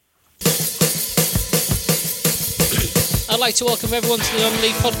like to welcome everyone to the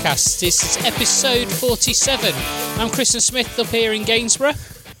Non-League Podcast. This is episode 47. I'm Christian Smith up here in Gainsborough.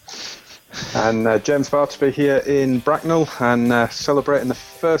 And James Bartleby here in Bracknell, and celebrating the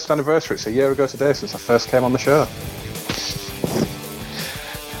first anniversary. It's a year ago today since I first came on the show.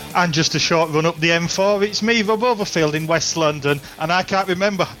 And just a short run up the M4, it's me, Rob Overfield in West London, and I can't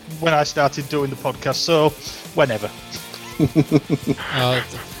remember when I started doing the podcast, so whenever.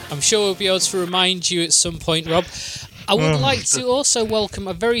 I'm sure we'll be able to remind you at some point, Rob. I would like to also welcome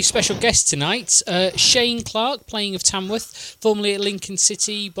a very special guest tonight, Shane Clarke, playing of Tamworth, formerly at Lincoln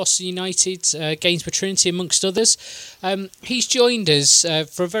City, Boston United, Gainsborough Trinity, amongst others. He's joined us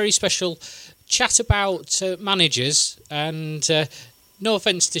for a very special chat about managers, and no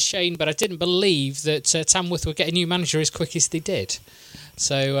offence to Shane, but I didn't believe that Tamworth would get a new manager as quick as they did.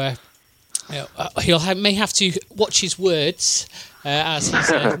 So may have to watch his words as he's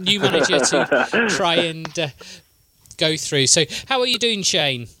a new manager to try and go through. So how are you doing,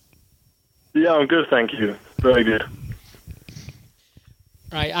 Shane? Yeah, I'm good, thank you. Very good.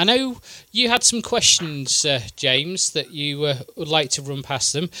 Right, I know you had some questions, James, that you would like to run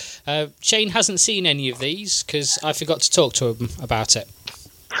past them. Shane hasn't seen any of these because I forgot to talk to him about it.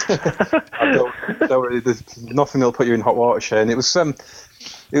 Don't worry, there's nothing that'll put you in hot water, Shane. It was first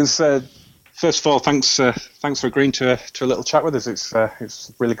of all, thanks for agreeing to a little chat with us.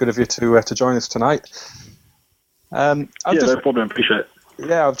 It's really good of you to join us tonight. No problem. Appreciate it.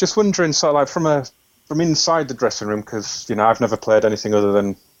 Yeah, I was just wondering, sort of like from inside the dressing room, because I've never played anything other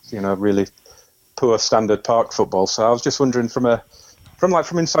than really poor standard park football. So I was just wondering from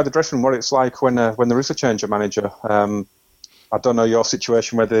inside the dressing room what it's like when there is a change of manager. I don't know your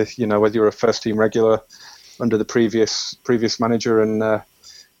situation, whether you're a first team regular under the previous manager, and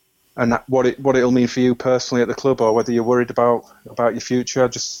what it'll mean for you personally at the club, or whether you're worried about your future.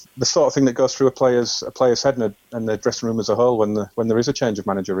 Just the sort of thing that goes through a player's head and the dressing room as a whole when there is a change of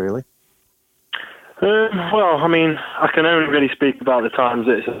manager, really. Well, I mean, I can only really speak about the times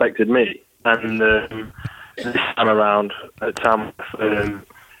that it's affected me, and this time around at Tamworth,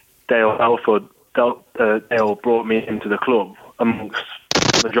 Dale brought me into the club amongst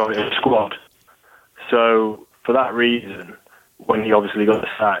the majority of the squad. So for that reason, when he obviously got the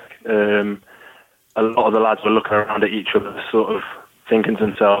sack, a lot of the lads were looking around at each other, sort of thinking to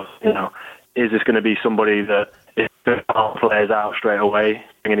themselves, is this going to be somebody that is going to help players out straight away,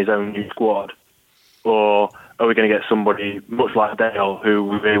 bringing his own new squad? Or are we going to get somebody much like Dale, who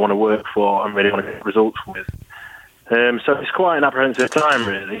we really want to work for and really want to get results with? So it's quite an apprehensive time,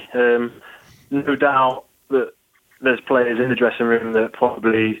 really. No doubt that there's players in the dressing room that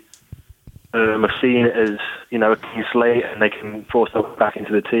probably have seen it as, a clean slate, and they can force their way back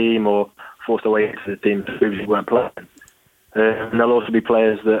into the team or force their way into the team that previously weren't playing. And there'll also be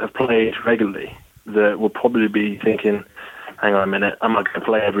players that have played regularly that will probably be thinking, hang on a minute, am I going to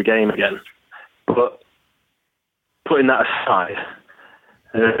play every game again? But putting that aside,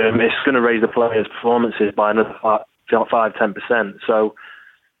 it's going to raise the players' performances by another 5-10%. So,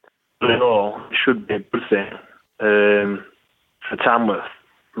 all in all, it should be a good thing for Tamworth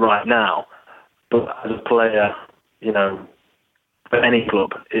right now. But as a player, for any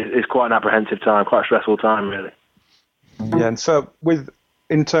club, it's quite an apprehensive time, quite a stressful time, really. Yeah, and so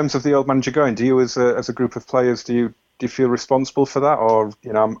in terms of the old manager going, do you as a group of players, do you feel responsible for that? Or,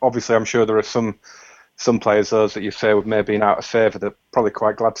 obviously I'm sure there are some players, those that you say may have been out of favour, that are probably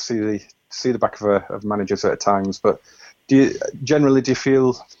quite glad to see the back of managers at times. But do you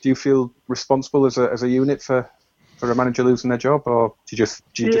feel responsible as a unit for a manager losing their job, or do you just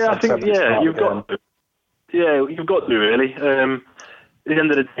you've got to really. At the end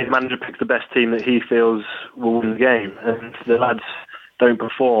of the day, the manager picks the best team that he feels will win the game, and if the lads don't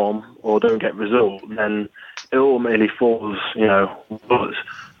perform or don't get results, then it ultimately falls, us.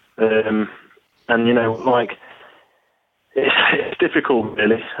 It's difficult,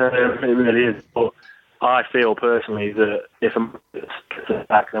 really. It really is. But I feel personally that if a manager gets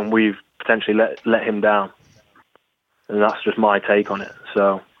back, then we've potentially let him down. And that's just my take on it.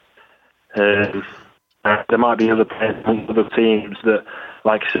 So there might be other players on other teams that,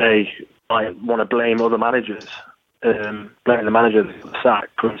 like I say, might want to blame other managers, blame the manager that got the sack,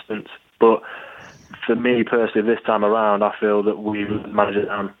 for instance. But for me personally, this time around, I feel that we've managed it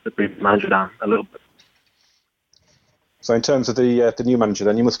down a little bit. So in terms of the new manager,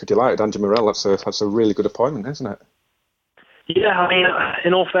 then you must be delighted, Andy Morrell. That's a really good appointment, isn't it? Yeah, I mean,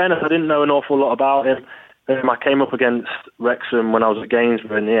 in all fairness, I didn't know an awful lot about him. I came up against Wrexham when I was at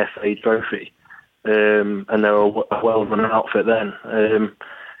Gainsborough in the FA Trophy, and they were a well-run outfit then.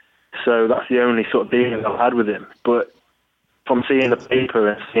 So that's the only sort of dealing I've had with him. But from seeing the paper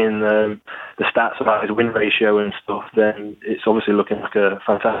and seeing the stats about his win ratio and stuff, then it's obviously looking like a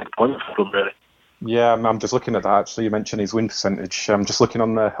fantastic appointment for the club, really. Yeah, I'm just looking at that. Actually, you mentioned his win percentage. I'm just looking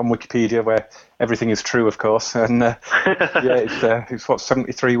on Wikipedia, where everything is true, of course. And it's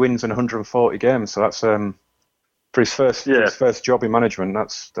 73 wins in 140 games. So that's for his first job in management.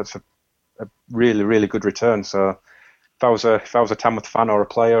 That's a really, really good return. So if I was a Tamworth fan or a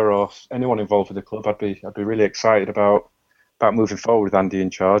player or anyone involved with the club, I'd be really excited about moving forward with Andy in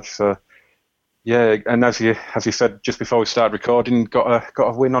charge. So. Yeah, and as you said just before we started recording, got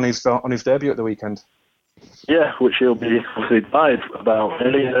a win on his debut at the weekend. Yeah, which he'll be obviously delighted about.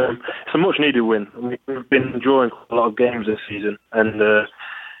 Really, it's a much needed win. I mean, we've been drawing a lot of games this season, and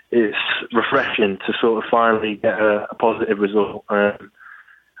it's refreshing to sort of finally get a positive result and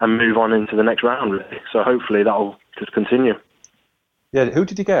move on into the next round. Really, so hopefully that'll just continue. Yeah, who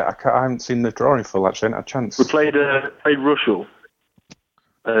did you get? I haven't seen the drawing full actually. I didn't have a chance. We played Russell.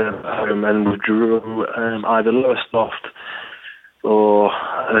 Home, and we drew either Lowestoft or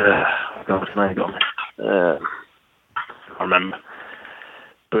God, now you got me. I can't remember.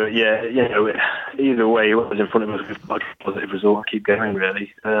 But yeah, either way, what was in front of us, we've got a positive result. Keep going,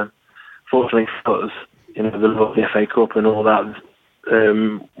 really. Fortunately for us, the FA Cup and all that,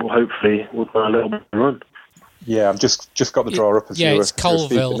 hopefully we'll go a little bit of a run. Yeah, I've just got the draw up as you were it's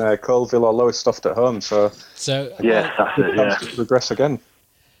Colville. Colville or Lowestoft at home. So yes, that's it. Yeah, to progress again.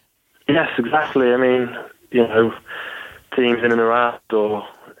 Yes, exactly. I mean, teams in and around or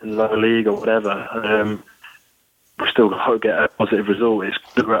in the lower league or whatever, we still got to get a positive result. It's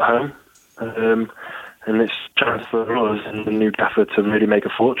good we're at home, and it's a chance for us and the new gaffer to really make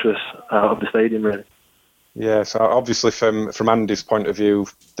a fortress out of the stadium, really. Yeah, so obviously from Andy's point of view,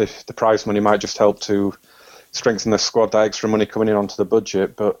 the prize money might just help to strengthen the squad, that extra money coming in onto the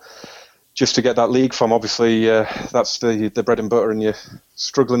budget, but just to get that league form, obviously that's the bread and butter, and you're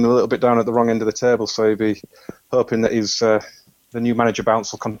struggling a little bit down at the wrong end of the table, so you'd be hoping that the new manager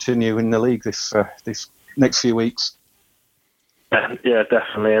bounce will continue in the league this next few weeks. Yeah,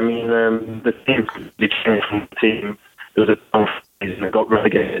 definitely. I mean, the team changed from the team. There was a down season that got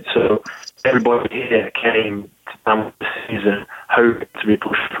relegated, so everybody here came to down the season hoping to be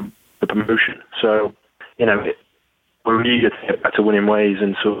pushed for the promotion. So, we're eager to get back to winning ways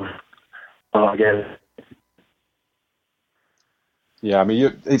and sort of again. Yeah, I mean,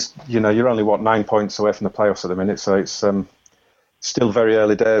 you're only 9 points away from the playoffs at the minute, so it's still very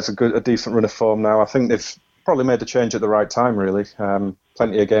early days. A decent run of form now. I think they've probably made the change at the right time, really.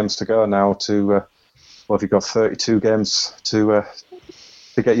 Plenty of games to go now. You've got 32 games to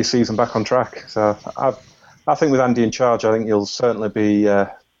get your season back on track. So I think with Andy in charge, I think you'll certainly be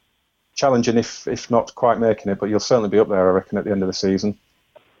challenging, if not quite making it, but you'll certainly be up there, I reckon, at the end of the season.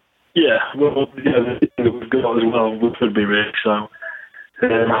 Yeah, well, the thing that we've got as well, we could be rich. So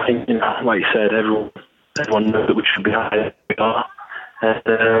I think, like you said, everyone knows that we should be higher than we are,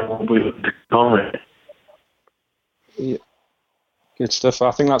 and we look to go on it. Yeah. Good stuff.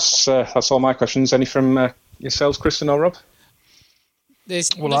 I think that's all my questions. Any from yourselves, Kristen or Rob? There's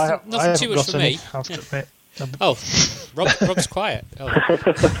I nothing too much for me. Oh, Rob's quiet. Oh.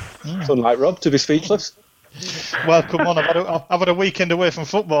 It's unlike Rob to be speechless. Well, come on, I've had a weekend away from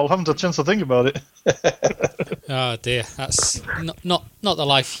football. I haven't had a chance to think about it. Oh dear, that's not the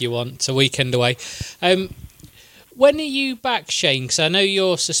life you want. A weekend away. When are you back, Shane? Because I know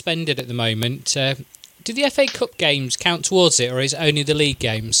you're suspended at the moment. Do the FA Cup games count towards it, or is it only the league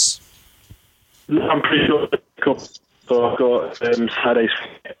games? I'm pretty sure the Cup. So I've got Saturdays,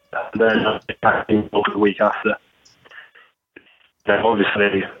 and then I'll be back in the week after. Now,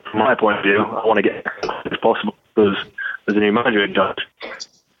 obviously, from my point of view, I want to get as quick as possible because there's a new manager in charge.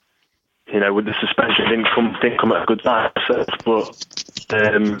 With the suspension, didn't come at a good time, but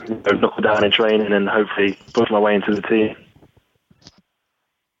knuckle down in training and hopefully push my way into the team.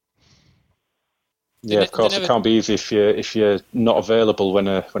 Yeah, of course, it can't be easy if you're not available when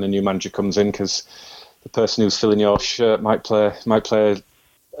a new manager comes in, because the person who's filling your shirt might play.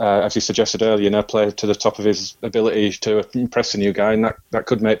 As you suggested earlier, play to the top of his ability to impress a new guy, and that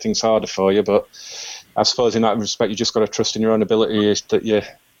could make things harder for you. But I suppose in that respect, you just got to trust in your own ability that you're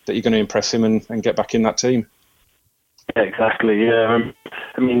going to impress him and get back in that team. Yeah, exactly. Yeah,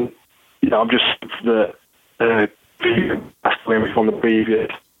 I mean, I'm just the from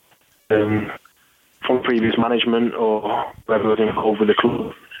the previous management or whoever was involved with the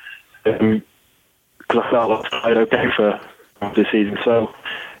club, because I felt like I played okay for this season. So,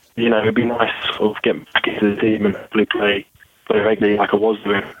 it'd be nice to sort of get back into the team and hopefully play regularly like I was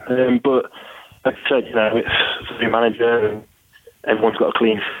doing. But like I said, it's a new manager and everyone's got a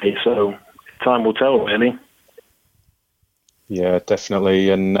clean slate, so time will tell, really. Yeah, definitely.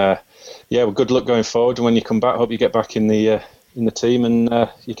 And well, good luck going forward. And when you come back, hope you get back in the team, and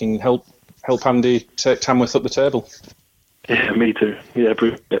you can help Andy take Tamworth up the table. Yeah, me too. Yeah,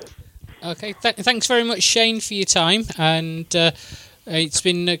 appreciate it. Okay, thanks very much, Shane, for your time, and it's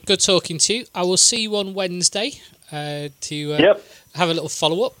been good talking to you. I will see you on Wednesday to have a little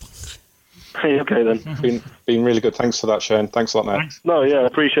follow-up. Okay, then. Been really good. Thanks for that, Shane. Thanks a lot, mate. Thanks. No, yeah,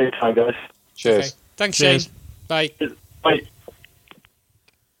 appreciate your time, guys. Cheers. Okay. Thanks, Cheers. Shane. Bye. Bye.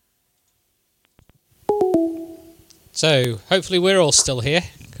 So, hopefully we're all still here,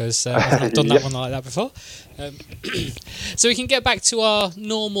 because I've not done that one like that before. So we can get back to our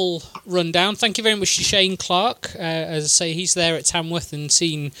normal rundown. Thank you very much to Shane Clarke. As I say, he's there at Tamworth and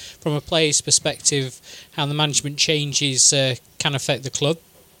seen from a player's perspective how the management changes can affect the club.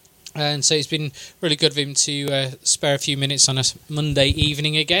 And so it's been really good of him to spare a few minutes on a Monday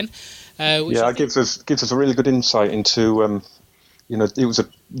evening again. It gives us a really good insight into, it was a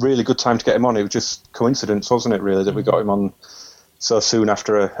really good time to get him on. It was just coincidence, wasn't it, really, that we got him on so soon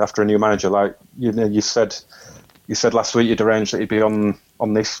after a new manager. Like, you said last week you'd arranged that he'd be on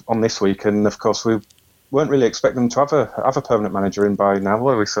this week, and of course we weren't really expecting to have a permanent manager in by now,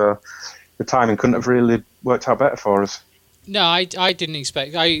 were we? So the timing couldn't have really worked out better for us. No, I didn't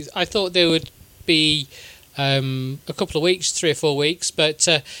expect. I thought there would be a couple of weeks, 3 or 4 weeks, but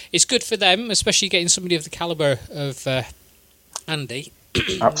it's good for them, especially getting somebody of the calibre of Andy.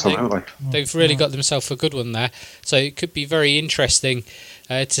 Absolutely. They've really got themselves a good one there. So it could be very interesting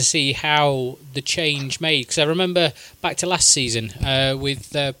to see how the change made. Because I remember back to last season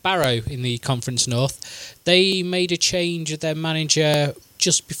with Barrow in the Conference North, they made a change of their manager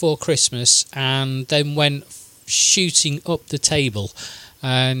just before Christmas and then went shooting up the table.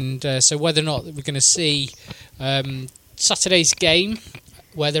 And so whether or not we're going to see Saturday's game,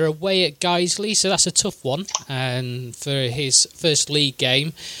 where they're away at Guiseley, so that's a tough one and for his first league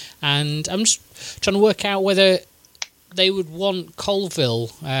game. And I'm just trying to work out whether they would want Colville,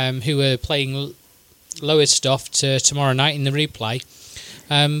 who are playing Lowestoft tomorrow night in the replay,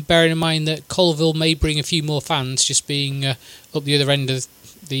 bearing in mind that Colville may bring a few more fans, just being up the other end of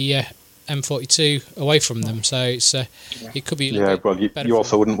the M42 away from them, so it could be a little bit better. You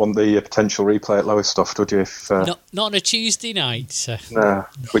also wouldn't want the potential replay at Lowestoft, would you? If not on a Tuesday night. No,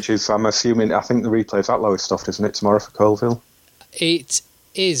 which is, I'm assuming, I think the replay's at Lowestoft, isn't it, tomorrow for Colville? It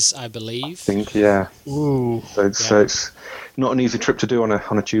is, I believe. I think, yeah. Ooh. So it's not an easy trip to do on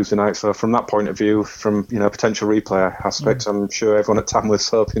a Tuesday night. So from that point of view, from potential replay aspect, I'm sure everyone at Tamworth's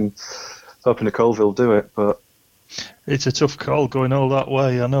hoping the Colville do it, but. It's a tough call going all that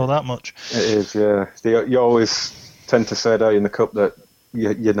way, I know that much. It is, yeah. You always tend to say, in the cup that,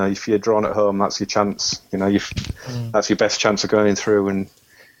 if you're drawn at home, that's your chance. That's your best chance of going through. And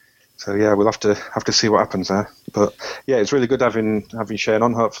so, yeah, we'll have to see what happens there. But, yeah, it's really good having Shane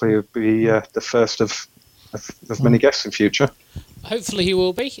on. Hopefully he'll be the first of many guests in future. Hopefully he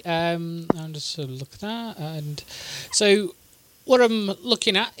will be. I'll just look at that. And so what I'm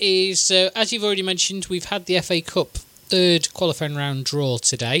looking at is, as you've already mentioned, we've had the FA Cup third qualifying round draw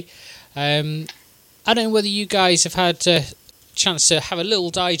today. I don't know whether you guys have had a chance to have a little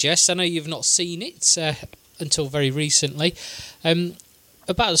digest. I know you've not seen it until very recently.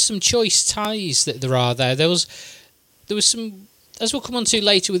 About some choice ties that there are there. There was some, as we'll come on to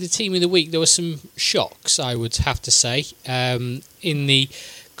later with the team of the week, there were some shocks, I would have to say, in the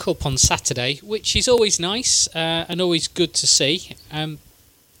Cup on Saturday, which is always nice and always good to see.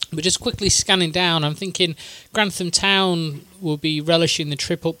 But just quickly scanning down, I'm thinking Grantham Town will be relishing the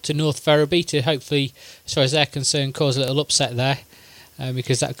trip up to North Ferriby to hopefully, as far as they're concerned, cause a little upset there,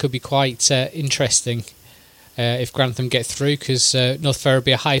 because that could be quite interesting if Grantham get through, because North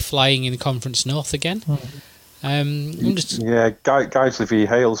Ferriby are high flying in the Conference North again. Guiseley v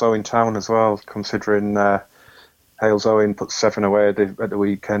Hales Owen Town as well, considering Hales Owen put 7 away at the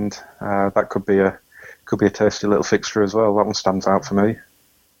weekend. That could be a tasty little fixture as well. That one stands out for me.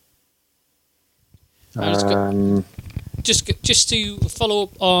 Just to follow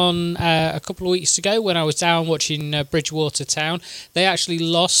up on a couple of weeks ago when I was down watching Bridgewater Town, they actually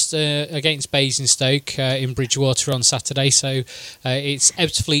lost against Basingstoke in Bridgewater on Saturday, so it's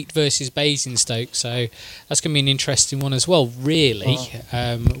Ebbsfleet versus Basingstoke, so that's going to be an interesting one as well, really,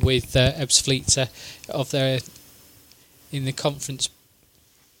 with Ebbsfleet of their in the conference.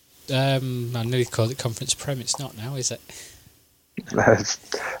 I know they call it Conference Prem, it's not now, is it?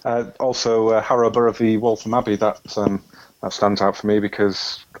 Also, Harrow Borough v Waltham Abbey, that stands out for me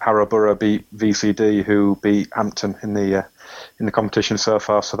because Harrow Borough beat VCD, who beat Hampton in the competition so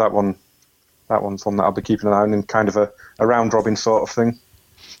far. So that one's one that I'll be keeping an eye on, in kind of a round robin sort of thing.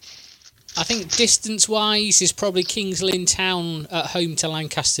 I think distance-wise is probably Kings Lynn Town at home to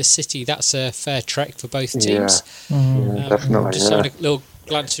Lancaster City. That's a fair trek for both teams. Yeah, definitely. Just having a little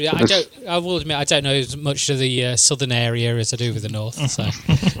glance through that. I will admit I don't know as much of the southern area as I do with the north. So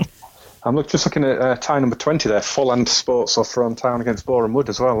I'm just looking at tie number 20 there, Folland Sports or Frome Town against Boreham Wood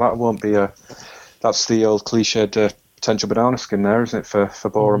as well. That won't be that's the old cliched potential banana skin there, isn't it, for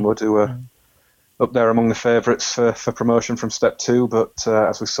Boreham Wood, who are up there among the favourites for promotion from Step 2. But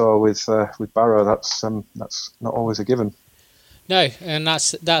as we saw with Barrow, that's not always a given. No, and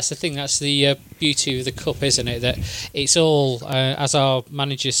that's the thing. That's the beauty of the cup, isn't it? That it's all, as our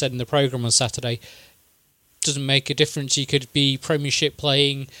manager said in the programme on Saturday, doesn't make a difference. You could be Premiership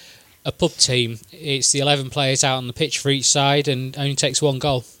playing a pub team. It's the 11 players out on the pitch for each side, and only takes one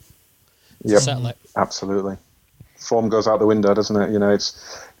goal to settle it. Absolutely. Form goes out the window, doesn't it?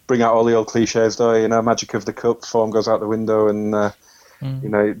 It's bring out all the old cliches, though. Magic of the cup. Form goes out the window, and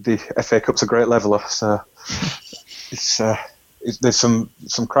the FA Cup's a great leveler. So there's some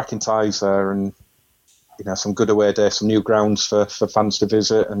cracking ties there, and some good away days, some new grounds for fans to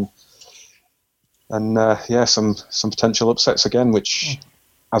visit, and some potential upsets again. Which,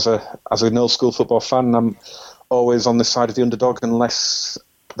 as an old school football fan, I'm always on the side of the underdog unless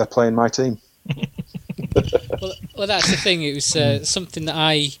they're playing my team. Well, that's the thing. It was something that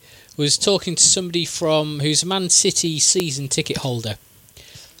I was talking to somebody who's a Man City season ticket holder,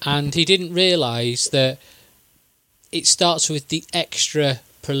 and he didn't realise that it starts with the extra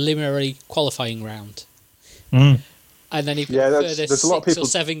preliminary qualifying round. And then you've got further 6 or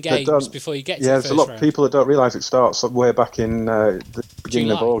 7 games before you get to the first round. There's a lot of people that don't realise it starts way back in the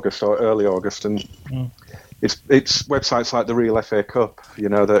beginning of August or early August, and it's websites like the Real FA Cup,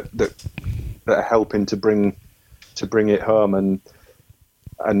 that are helping to bring it home,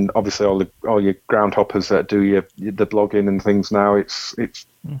 and obviously all your ground hoppers that do the blogging and things now.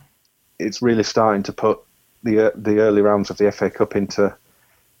 It's really starting to put the early rounds of the FA Cup into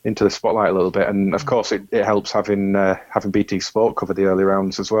the spotlight a little bit, and of course it helps having BT Sport cover the early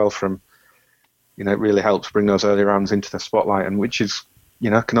rounds as well. It really helps bring those early rounds into the spotlight, and which is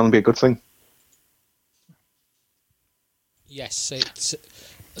can only be a good thing. Yes,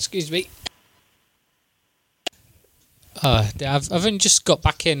 excuse me. I've only just got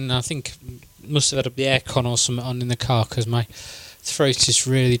back in. I think must have had the aircon or something on in the car because my throat is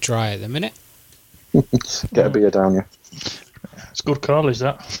really dry at the minute. Get a beer down you. It's a good call, is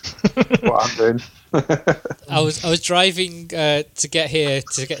that? What I'm doing. I was driving to get here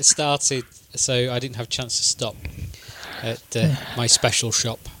to get started, so I didn't have a chance to stop at my special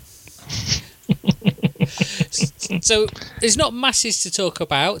shop. So there's not masses to talk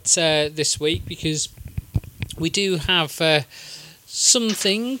about this week because we do have some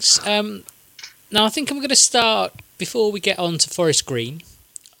things. Now I think I'm going to start, before we get on to Forest Green,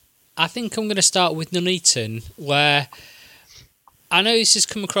 I think I'm going to start with Nuneaton, where I know this has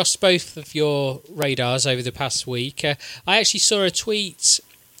come across both of your radars over the past week. I actually saw a tweet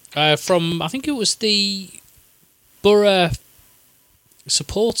from, I think it was the Borough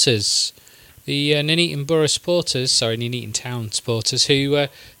supporters, the Nuneaton Borough supporters, Nuneaton Town supporters, who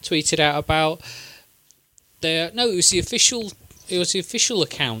tweeted out about it was the official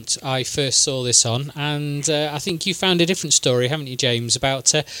account I first saw this on, and I think you found a different story, haven't you, James, about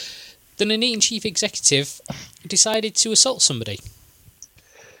the Nuneaton chief executive decided to assault somebody.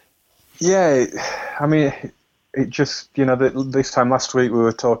 Yeah, I mean, it just, this time last week we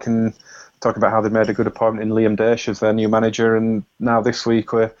were talking about how they made a good appointment in Liam Daesh as their new manager, and now this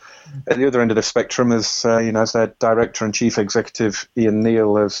week we're at the other end of the spectrum as their director and chief executive, Ian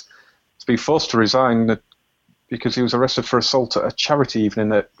Neal, has been forced to resign because he was arrested for assault at a charity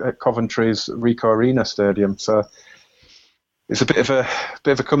evening at Coventry's Ricoh Arena Stadium. So it's a bit of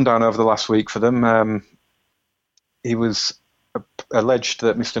a come down over the last week for them. He was alleged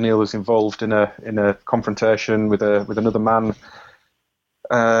that Mr. Neal was involved in a confrontation with another man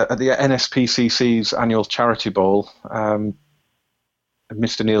at the NSPCC's annual charity ball.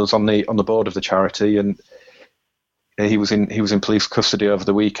 Mr. Neal's on the board of the charity, and he was in police custody over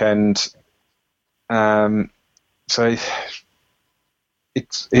the weekend. So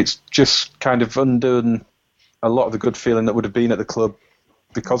it's just kind of undone a lot of the good feeling that would have been at the club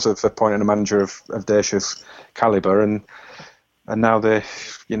because of appointing a manager of Daesh's calibre, and now they're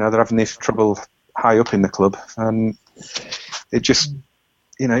having this trouble high up in the club, and it just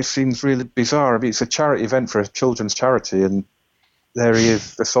it seems really bizarre. I mean, it's a charity event for a children's charity, and there he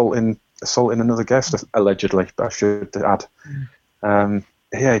is assaulting another guest, allegedly, I should add.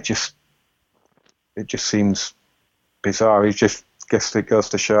 It just seems bizarre. He just guess it goes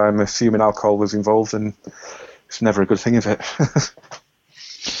to show, I'm assuming alcohol was involved, and it's never a good thing, is it?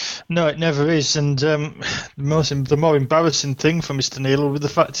 No, it never is. And the more embarrassing thing for Mr. Neil was the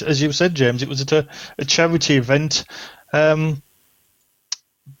fact, as you said, James, it was at a charity event,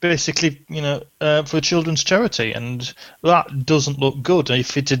 basically, for a children's charity, and that doesn't look good.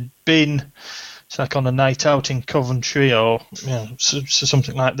 If it had been, it's like on a night out in Coventry or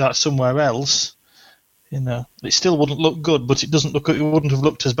something like that somewhere else, it still wouldn't look good. But it wouldn't have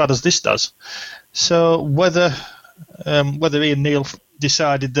looked as bad as this does. So whether Ian Neil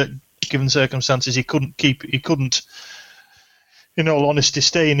decided that, given circumstances, he couldn't, in all honesty,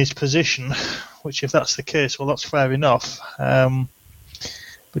 stay in his position, which if that's the case, well, that's fair enough.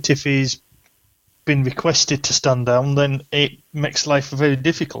 But if he's been requested to stand down, then it makes life very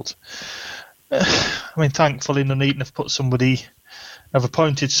difficult. Thankfully, Nuneaton have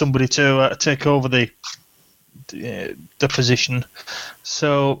appointed somebody to take over the position.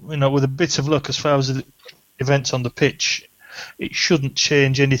 So, with a bit of luck as far as the events on the pitch, it shouldn't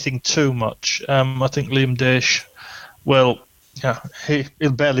change anything too much. I think Liam Daish,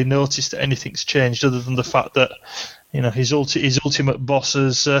 he'll barely notice that anything's changed, other than the fact that his ultimate boss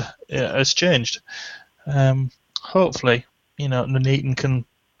has changed. Hopefully, Nuneaton can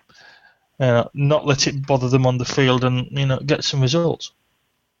not let it bother them on the field and get some results.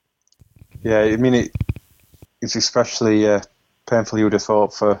 Yeah, it's especially painful, you would have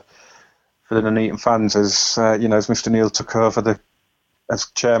thought, for the Nuneaton fans, as Mr. Neil took over as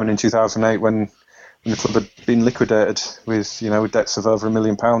chairman in 2008 when the club had been liquidated with debts of over £1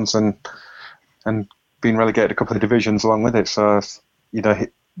 million and been relegated a couple of divisions along with it. So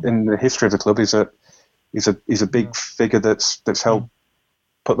in the history of the club, he's a big figure that's helped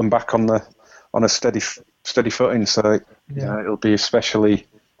put them back on a steady footing. So it'll be especially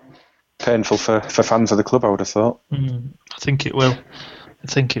painful for fans of the club, I would have thought. I think it will.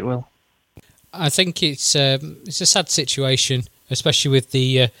 I think it's a sad situation, especially with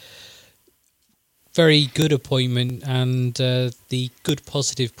the very good appointment and the good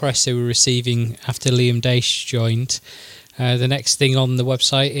positive press they were receiving after Liam Daish joined. The next thing on the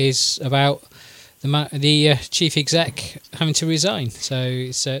website is about the chief exec having to resign. So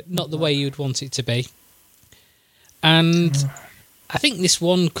it's not the way you'd want it to be. And I think this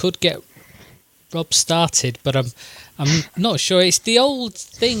one could get Rob started, but I'm not sure. It's the old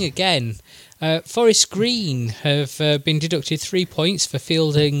thing again. Forest Green have been deducted 3 points for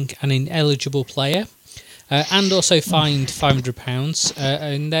fielding an ineligible player, and also fined £500.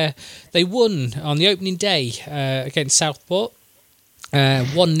 And they won on the opening day against Southport,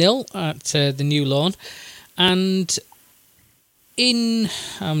 1-0 at the New Lawn, and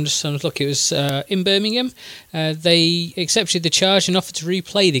I'm just looking. It was in Birmingham. They accepted the charge and offered to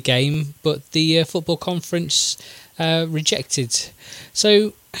replay the game, but the Football Conference rejected.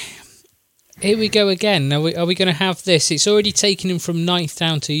 So here we go again. Are we going to have this? It's already taken them from 9th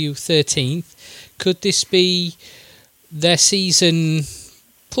down to 13th. Could this be their season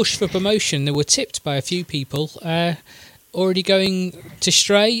push for promotion? They were tipped by a few people, already going to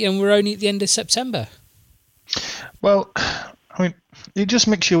stray, and we're only at the end of September. Well, it just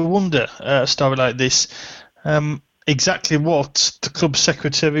makes you wonder, a story like this, exactly what the club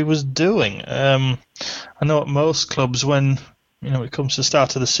secretary was doing. I know at most clubs, when it comes to the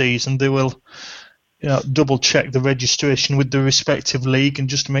start of the season, they will double check the registration with the respective league and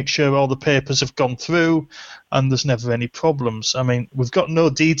just to make sure all the papers have gone through and there's never any problems. We've got no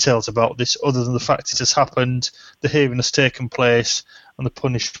details about this other than the fact it has happened, the hearing has taken place, and the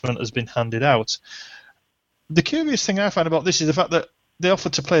punishment has been handed out. The curious thing I find about this is the fact that they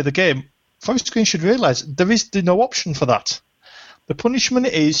offered to play the game. Forest Green should realise there is no option for that. The punishment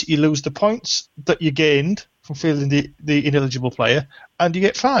is you lose the points that you gained from fielding the ineligible player, and you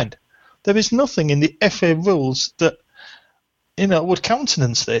get fined. There is nothing in the FA rules that would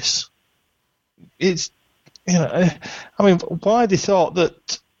countenance this. It's why they thought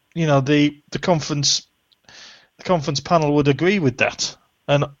that the conference panel would agree with that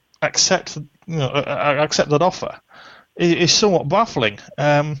and accept that offer is somewhat baffling.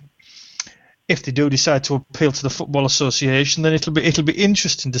 If they do decide to appeal to the Football Association, then it'll be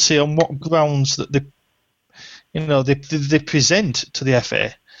interesting to see on what grounds that they present to the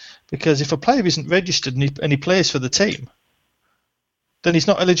FA. Because if a player isn't registered and he plays for the team, then he's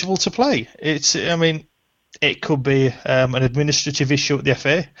not eligible to play. It could be an administrative issue at the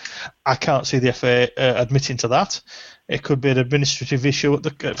FA. I can't see the FA admitting to that. It could be an administrative issue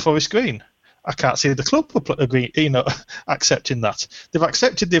at Forest Green. I can't see the club accepting that. They've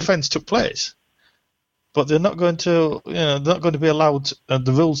accepted the offence took place, but they're not going to, they're not going to be allowed.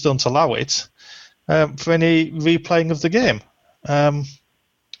 The rules don't allow it for any replaying of the game.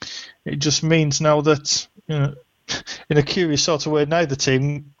 It just means now that in a curious sort of way, neither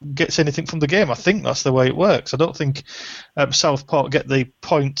team gets anything from the game. I think that's the way it works. I don't think Southport get the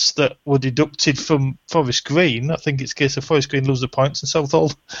points that were deducted from Forest Green. I think it's a case of Forest Green lose the points and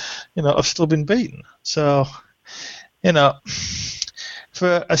Southall, have still been beaten. So,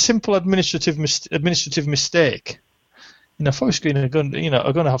 for a simple administrative mistake, Forest Green are going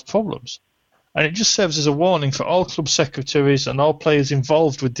to have problems. And it just serves as a warning for all club secretaries and all players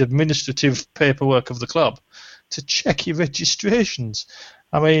involved with the administrative paperwork of the club to check your registrations.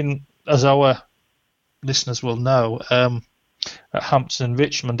 I mean, as our listeners will know, at Hampton and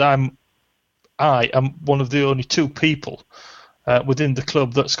Richmond, I am one of the only two people within the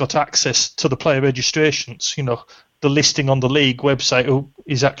club that's got access to the player registrations, the listing on the league website who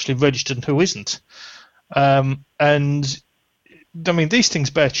is actually registered and who isn't. And, I mean, these things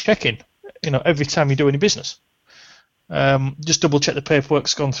bear checking, every time you do any business. Just double check the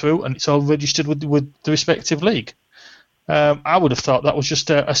paperwork's gone through and it's all registered with the respective league. I would have thought that was just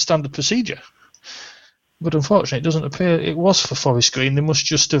a standard procedure. But unfortunately, it doesn't appear it was for Forest Green. They must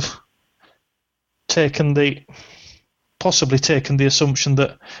just have possibly taken the assumption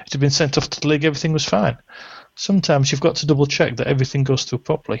that it had been sent off to the league, everything was fine. Sometimes you've got to double check that everything goes through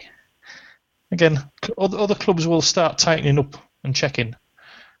properly. Again, other clubs will start tightening up and checking.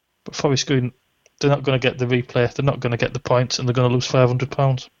 But Forest Green, they're not going to get the replay, they're not going to get the points, and they're going to lose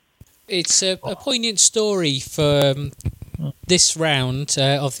 £500. It's a poignant story for this round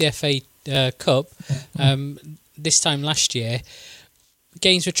of the FA Cup. This time last year,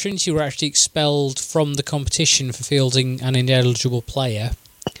 Gainsborough Trinity were actually expelled from the competition for fielding an ineligible player.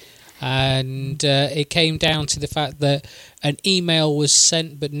 And it came down to the fact that an email was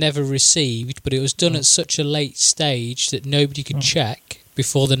sent but never received, but it was done at such a late stage that nobody could check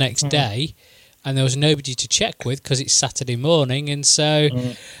before the next day, and there was nobody to check with because it's Saturday morning, and so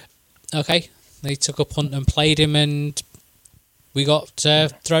they took a punt and played him, and we got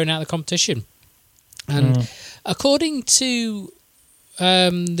thrown out of the competition. And according to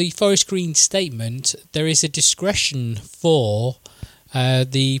the Forest Green statement, there is a discretion for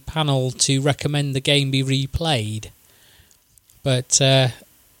the panel to recommend the game be replayed, but I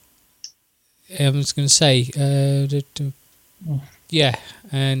was going to say yeah,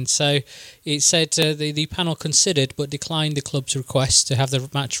 and so it said the panel considered but declined the club's request to have the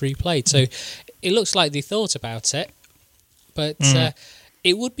match replayed. So it looks like they thought about it, but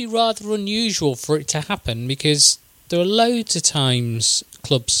it would be rather unusual for it to happen because there are loads of times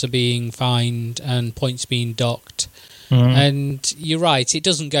clubs are being fined and points being docked. And you're right, it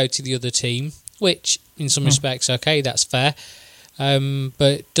doesn't go to the other team, which in some respects, okay, that's fair. But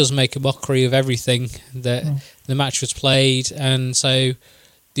it does make a mockery of everything that the match was played, and so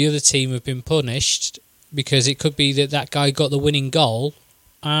the other team have been punished because it could be that guy got the winning goal,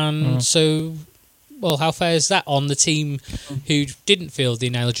 and so, well, how fair is that on the team who didn't field the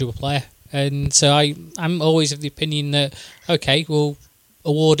ineligible player? And so I'm always of the opinion that, okay, we'll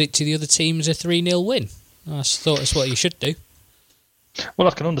award it to the other team as a 3-0 win. I thought that's what you should do. Well,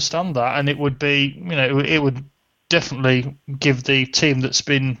 I can understand that, and it would be, it would definitely give the team that's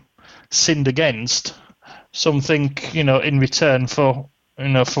been sinned against something, in return for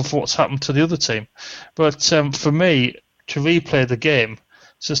what's happened to the other team. But for me, to replay the game,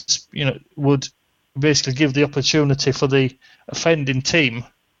 just would basically give the opportunity for the offending team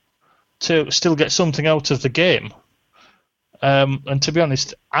to still get something out of the game. And to be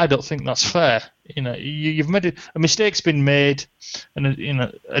honest, I don't think that's fair. You've made a mistake's been made,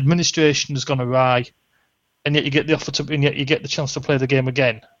 and administration has gone awry, and yet you get you get the chance to play the game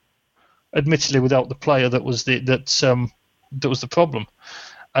again, admittedly without the player that was the problem.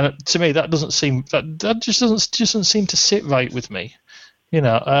 And to me, that just doesn't seem to sit right with me.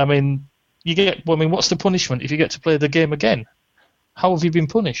 I mean, what's the punishment if you get to play the game again? How have you been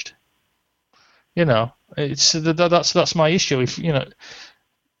punished? It's that's my issue. If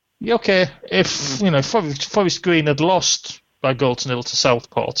Forest Green had lost by Golden Hill to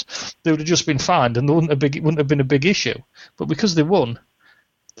Southport, they would have just been fined, and it wouldn't have been a big issue. But because they won,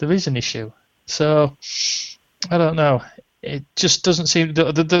 there is an issue. So I don't know. It just doesn't seem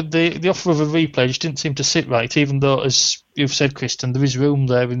the offer of a replay just didn't seem to sit right. Even though, as you've said, Kristen, there is room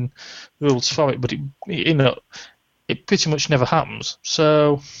there in rules for it, but it pretty much never happens.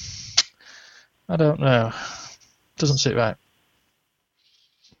 So I don't know. It doesn't sit right.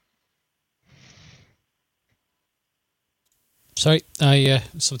 Sorry,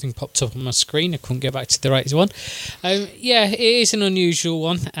 something popped up on my screen. I couldn't get back to the right one. Yeah, it is an unusual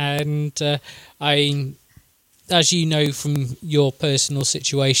one, and as you know from your personal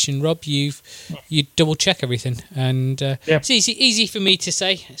situation, Rob, you double check everything, and it's easy for me to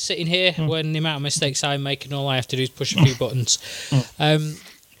say sitting here when the amount of mistakes I make, and all I have to do is push a few buttons.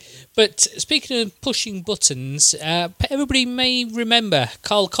 But speaking of pushing buttons, everybody may remember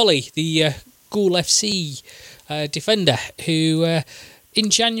Carl Colley, the Goole FC defender, who in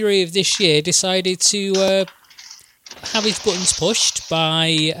January of this year decided to have his buttons pushed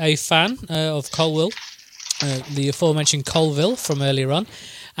by a fan of Colville, the aforementioned Colville from earlier on,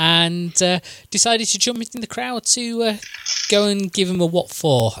 and decided to jump in the crowd to go and give him a what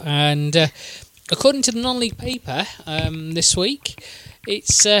for. And according to the non-league paper this week,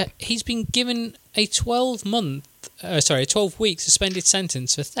 it's he's been given a 12-week suspended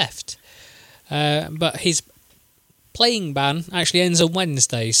sentence for theft. But his playing ban actually ends on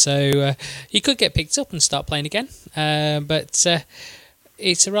Wednesday, so he could get picked up and start playing again. But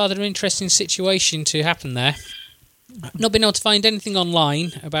it's a rather interesting situation to happen there. Not been able to find anything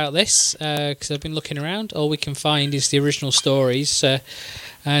online about this because I've been looking around. All we can find is the original stories,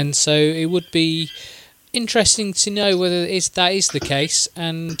 and so it would be interesting to know whether that is the case,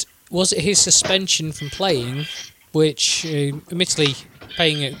 and was it his suspension from playing, which admittedly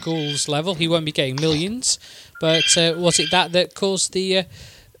paying at Goule's level he won't be getting millions, but was it that caused the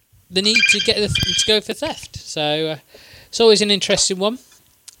need to go for theft? So it's always an interesting one.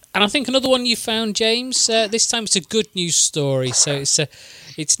 And I think another one you found, James, this time it's a good news story, so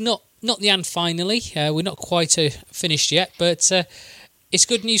it's not the end finally, we're not quite finished yet, but it's a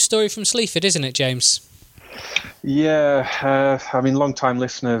good news story from Sleaford, isn't it, James? Yeah, I mean, long-time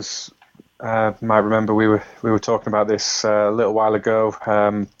listeners might remember we were talking about this a little while ago.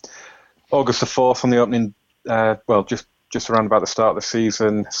 August the 4th, on the opening, just around about the start of the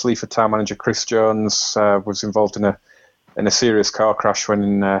season, Sleaford town manager Chris Jones was involved in a serious car crash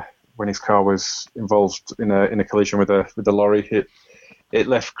when his car was involved in a collision with a lorry. It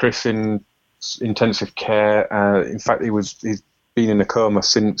left Chris in intensive care. In fact, he's been in a coma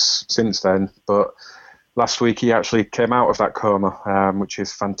since then, but last week he actually came out of that coma, which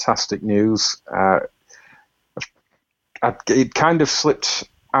is fantastic news. It kind of slipped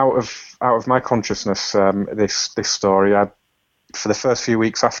out of my consciousness, this story. For the first few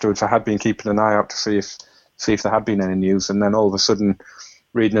weeks afterwards, I had been keeping an eye out to see if there had been any news, and then all of a sudden,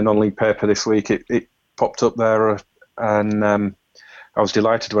 reading a non-league paper this week, it popped up there, and I was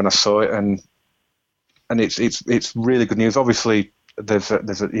delighted when I saw it, and it's really good news. Obviously,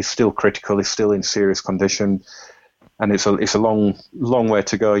 he's still critical, he's still in serious condition, and it's a long way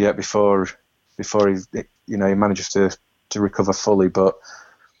to go yet before he manages to recover fully. But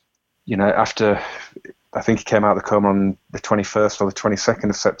after, I think he came out of the coma on the 21st or the 22nd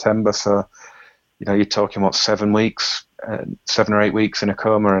of September, so you're talking 7 weeks, 7 or 8 weeks in a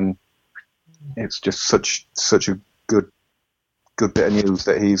coma, and it's just such a good bit of news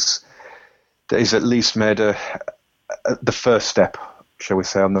that he's at least made the first step, shall we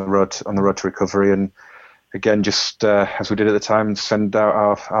say, on the road to recovery. And again, just as we did at the time, send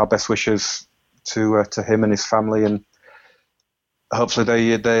out our best wishes to him and his family, and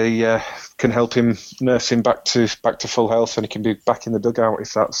hopefully they can help him, nurse him back to full health, and he can be back in the dugout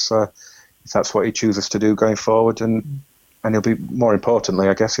if that's what he chooses to do going forward. And he'll be, more importantly,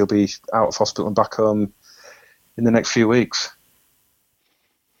 I guess, he'll be out of hospital and back home in the next few weeks.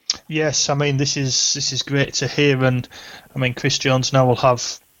 Yes, I mean, this is great to hear, and I mean, Chris Jones now will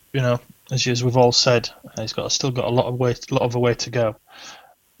have, as we've all said, he's still got a lot of a way to go.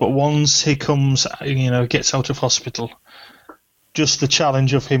 But once he comes, gets out of hospital, just the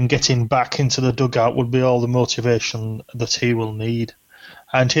challenge of him getting back into the dugout would be all the motivation that he will need.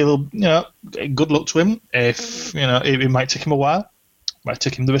 And he'll, good luck to him. If it might take him a while, might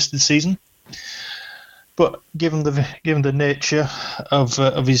take him the rest of the season. But given the nature of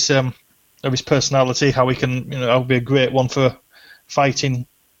his personality, how he can, will be a great one for fighting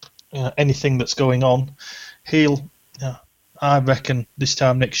anything that's going on. He'll, I reckon, this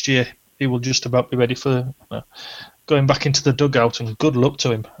time next year he will just about be ready for going back into the dugout. And good luck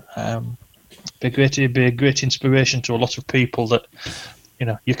to him. It'd be a great inspiration to a lot of people that.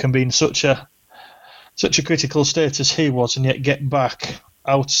 You can be in such a critical state as he was, and yet get back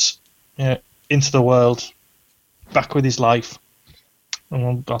out into the world, back with his life.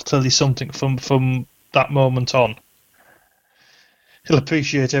 And I'll tell you something, from that moment on, he'll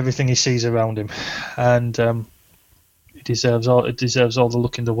appreciate everything he sees around him, and he deserves all the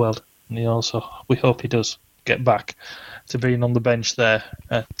luck in the world. And we hope he does get back to being on the bench there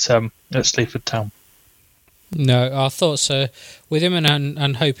at Sleaford Town. No, our thoughts are with him,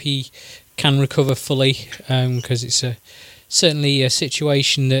 and hope he can recover fully, because it's certainly a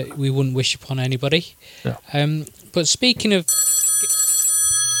situation that we wouldn't wish upon anybody. Yeah. But speaking of...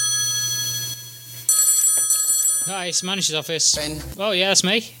 Hi, it's the manager's office. Ben. Oh, yeah, that's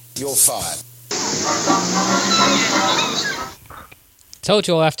me. You're fired. Told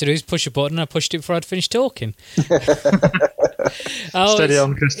you all I have to do is push a button. I pushed it before I'd finished talking. Steady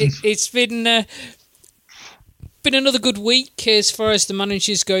on, Kristen. It's been another good week as far as the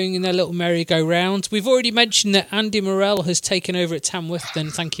managers going in their little merry-go-round. We've already mentioned that Andy Morrell has taken over at Tamworth,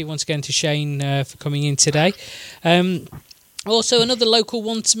 and thank you once again to Shane for coming in today. Also, another local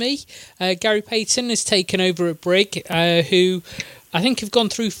one to me, Gary Payton has taken over at Brig, who I think have gone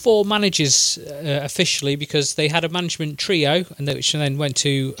through 4 managers officially, because they had a management trio, and which then went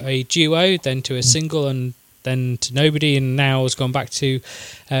to a duo, then to a single, and then to nobody, and now has gone back to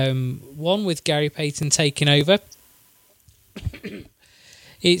one with Gary Payton taking over.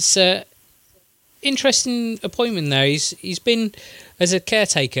 It's an interesting appointment there. He's been as a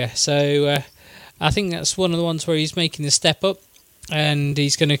caretaker, so I think that's one of the ones where he's making the step up, and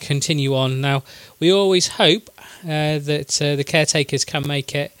he's going to continue on. Now, we always hope that the caretakers can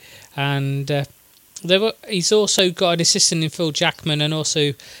make it, and he's also got an assistant in Phil Jackman, and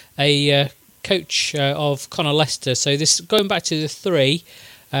also a coach of Connor Lester. So this going back to the 3,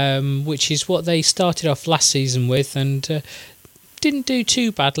 which is what they started off last season with, and didn't do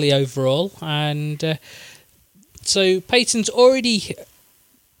too badly overall. And so Payton's already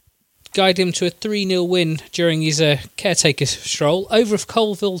guided him to a 3-0 win during his caretaker stroll over of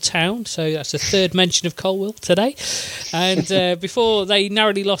Colville Town. So that's the 3rd mention of Colville today. And before they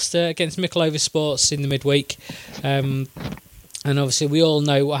narrowly lost against Mickleover Sports in the midweek. And obviously we all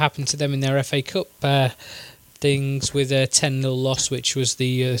know what happened to them in their FA Cup things with a 10-0 loss, which was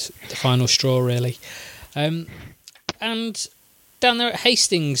the final straw, really. And down there at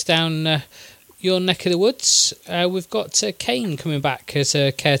Hastings, down your neck of the woods, we've got Kane coming back as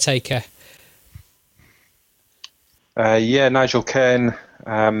a caretaker. Nigel Kane.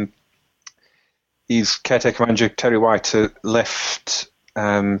 He's caretaker manager. Terry White left.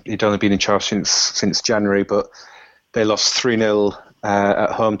 He'd only been in charge since January, but they lost 3-0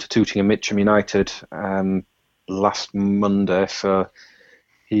 at home to Tooting and Mitcham United last Monday. So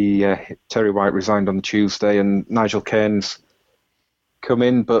Terry White resigned on the Tuesday, and Nigel Kane's come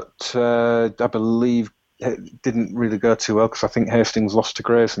in, but I believe it didn't really go too well, because I think Hastings lost to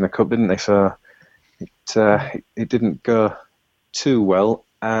Grays in the Cup, didn't they? So it didn't go too well.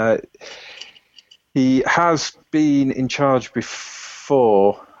 He has been in charge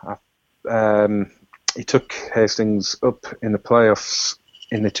before. He took Hastings up in the playoffs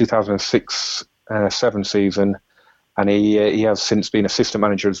in the 2006-7 season, and he has since been assistant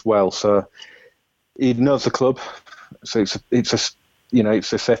manager as well. So he knows the club. So it's a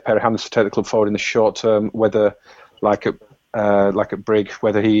safe pair of hands to take the club forward in the short term. Whether, like at Brig,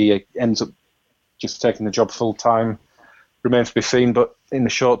 whether he ends up just taking the job full time remains to be seen. But in the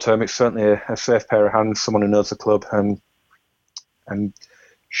short term, it's certainly a safe pair of hands. Someone who knows the club and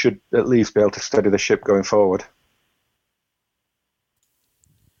should at least be able to steady the ship going forward.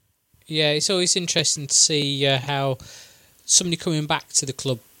 Yeah, it's always interesting to see how somebody coming back to the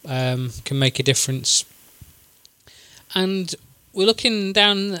club can make a difference. And we're looking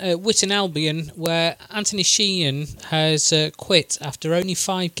down at Witton Albion, where Anthony Sheehan has quit after only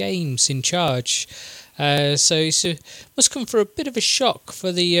 5 games in charge. So it must come for a bit of a shock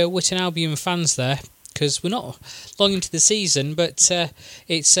for the Witton Albion fans there, because we're not long into the season, but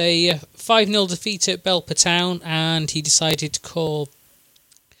it's a 5-0 defeat at Belper Town, and he decided to call...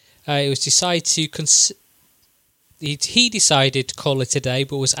 he decided to call it a day,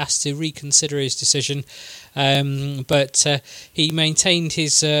 but was asked to reconsider his decision. But he maintained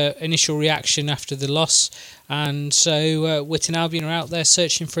his initial reaction after the loss, and so Witton Albion are out there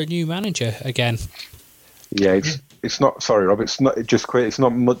searching for a new manager again. Yeah, it's not. Sorry, Rob. It's not just quit. It's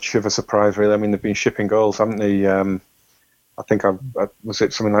not much of a surprise, really. I mean, they've been shipping goals, haven't they? I think was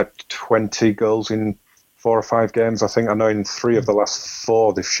it something like 20 goals in 4 or 5 games. I think I know in 3 of the last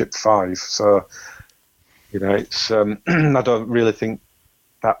 4 they've shipped 5. So. It's. I don't really think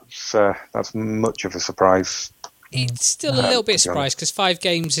that's much of a surprise. It's still a little bit surprised, because 5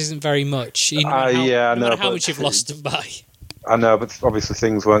 games isn't very much. No matter how much you've lost them by. I know, but obviously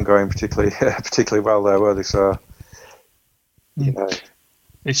things weren't going particularly well there, were they? So,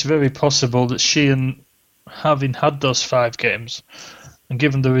 It's very possible that Sheehan, having had those 5 games, and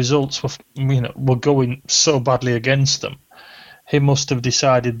given the results were going so badly against them, he must have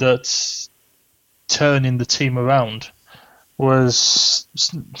decided that turning the team around was,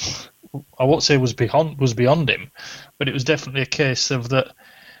 I won't say was beyond him, but it was definitely a case of that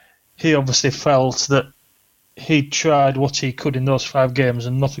he obviously felt that he tried what he could in those 5 games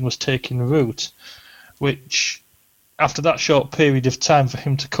and nothing was taking root, which, after that short period of time for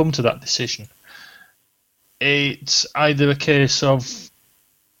him to come to that decision, it's either a case of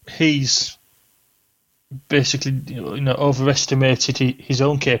he's basically overestimated his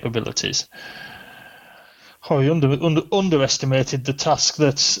own capabilities, or he underestimated the task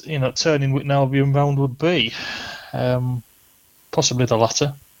that turning Witton Albion round would be. Possibly the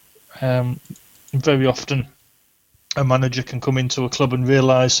latter. Very often, a manager can come into a club and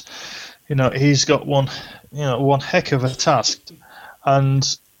realise, he's got one heck of a task,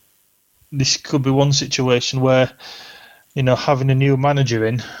 and this could be one situation where, having a new manager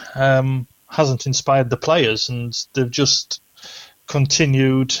in hasn't inspired the players, and they've just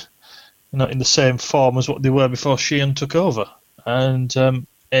continued, in the same form as what they were before Sheehan took over. And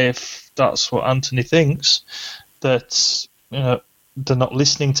if that's what Anthony thinks, that they're not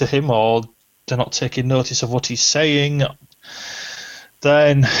listening to him or they're not taking notice of what he's saying,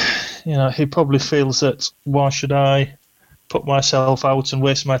 then he probably feels that why should I put myself out and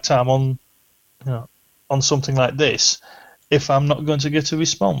waste my time on something like this if I'm not going to get a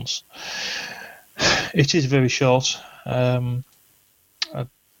response. It is very short.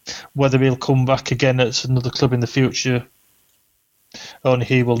 Whether he'll come back again at another club in the future, only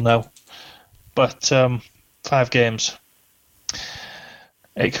he will know. But 5 games.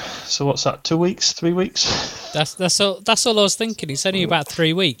 So what's that? 2 weeks? 3 weeks? That's all I was thinking. It's only about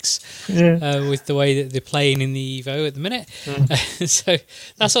 3 weeks, with the way that they're playing in the Evo at the minute. So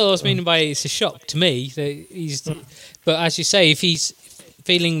that's all I was meaning by it's a shock to me that he's. But as you say, if he's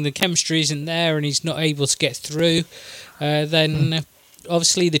feeling the chemistry isn't there and he's not able to get through, then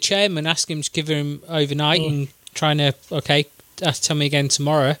obviously the chairman asked him to give him overnight and trying to tell me again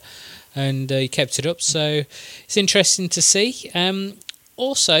tomorrow, and he kept it up. So it's interesting to see.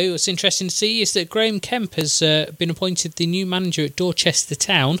 Also, what's interesting to see is that Graham Kemp has been appointed the new manager at Dorchester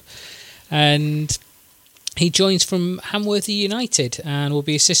Town, and he joins from Hamworthy United and will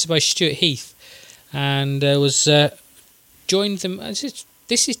be assisted by Stuart Heath, and was joined them.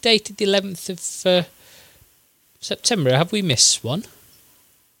 This is dated the 11th of September. Have we missed one?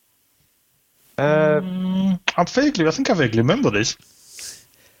 I think I vaguely remember this.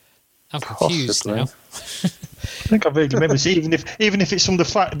 I'm confused Possibly. now. I think I vaguely remember this, even if it's from the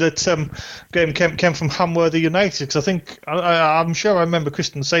fact that Graham Kemp came from Hamworthy United, because I'm sure I remember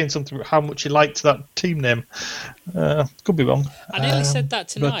Kristen saying something about how much he liked that team name. Could be wrong. I nearly said that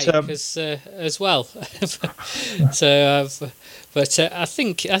tonight because as well. So, but I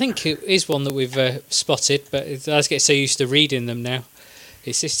think it is one that we've spotted. But I just get so used to reading them now.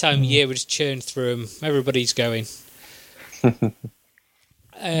 It's this time of year we just churn through them. Everybody's going.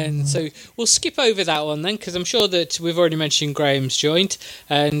 And so we'll skip over that one then, because I'm sure that we've already mentioned Graham's joined,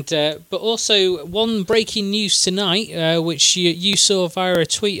 and but also one breaking news tonight, which you saw via a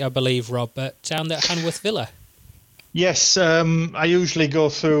tweet, I believe, Rob, down at Hanworth Villa. Yes, I usually go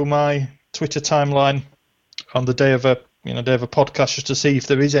through my Twitter timeline on the day of a podcast just to see if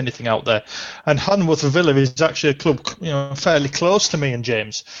there is anything out there. And Hanworth Villa is actually a club, fairly close to me and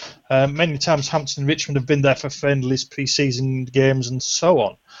James. Many times Hampton and Richmond have been there for friendlies, pre-season games, and so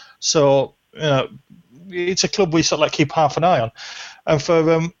on. So it's a club we sort of keep half an eye on. And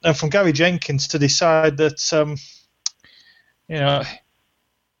from Gary Jenkins to decide that,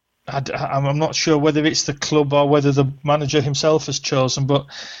 I'm not sure whether it's the club or whether the manager himself has chosen. But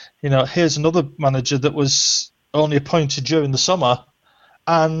here's another manager that was only appointed during the summer,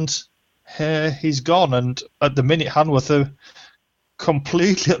 and he's gone. And at the minute, Hanworth are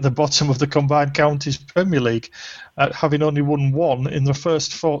completely at the bottom of the Combined Counties Premier League, having only won 1 in the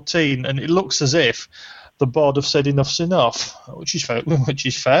first 14. And it looks as if the board have said enough's enough, which is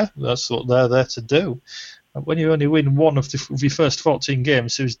fair. That's what they're there to do. When you only win 1 of your first 14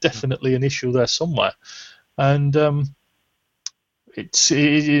 games, there's definitely an issue there somewhere. And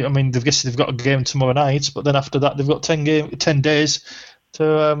they've got a game tomorrow night, but then after that they've got 10 days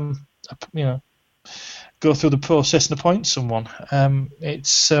to go through the process and appoint someone.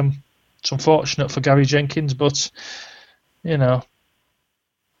 It's unfortunate for Gary Jenkins, but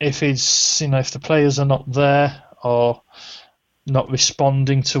if the players are not there or not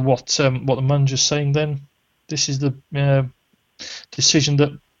responding to what the manager's saying, then this is the decision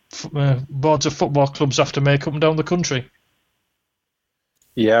that boards of football clubs have to make up and down the country.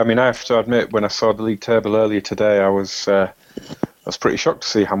 Yeah, I have to admit, when I saw the league table earlier today, I was pretty shocked to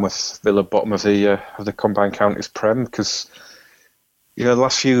see Hamworth Villa bottom of the Combined Counties Prem, because the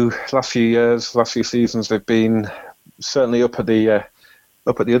last few seasons they've been certainly up at the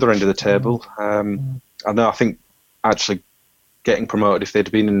other end of the table. I think actually getting promoted, if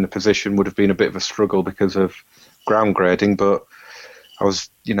they'd been in the position, would have been a bit of a struggle because of ground grading. But I was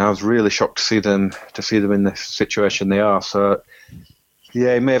really shocked to see them in the situation they are. So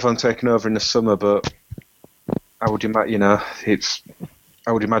yeah, he may have only taken over in the summer, but I would imagine, I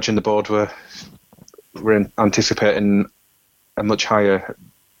would imagine the board were anticipating a much higher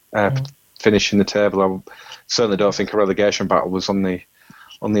finish in the table. I certainly don't think a relegation battle was on the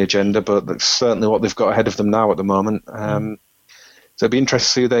agenda, but that's certainly what they've got ahead of them now at the moment. So it'd be interesting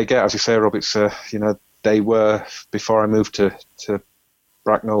to see who they get. As you say, Rob, it's they were, before I moved to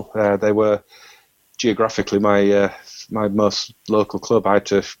Bracknell, they were geographically my most local club. I had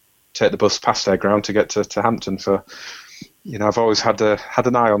to take the bus past their ground to get to Hampton. So I've always had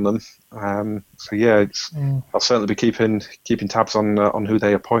an eye on them. So yeah, I'll certainly be keeping tabs on who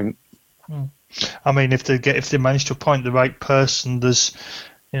they appoint. I mean, if they manage to appoint the right person, there's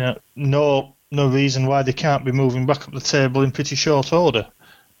no reason why they can't be moving back up the table in pretty short order.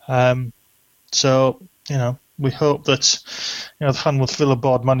 So we hope that the Hanworth Villa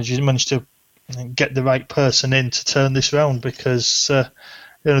board managed to get the right person in to turn this round, because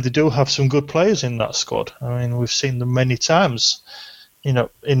they do have some good players in that squad. I mean, we've seen them many times,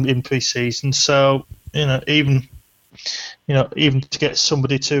 in pre-season. So even to get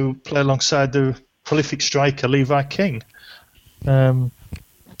somebody to play alongside the prolific striker Levi King.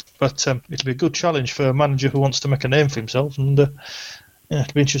 But it'll be a good challenge for a manager who wants to make a name for himself, and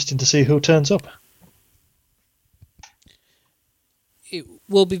it'll be interesting to see who turns up. It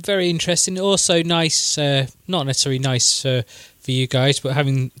will be very interesting. Also nice, not necessarily nice for you guys, but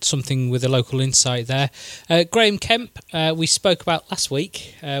having something with a local insight there. Graham Kemp, we spoke about last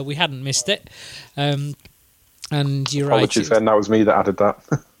week. We hadn't missed it. And you're Apologies, right. then that was me that added that.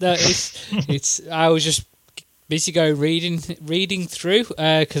 No, it's. I was just busy reading through,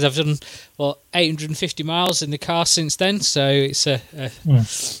 because I've done 850 miles in the car since then. So it's and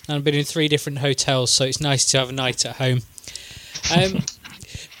I've been in 3 different hotels. So it's nice to have a night at home.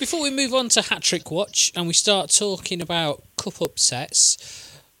 Before we move on to Hat Trick Watch and we start talking about cup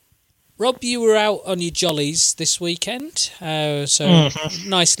upsets, Rob, you were out on your jollies this weekend, so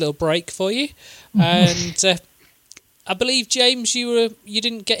nice little break for you. And I believe, James, you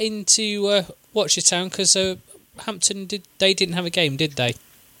didn't get into Watchertown because Hampton didn't have a game, did they?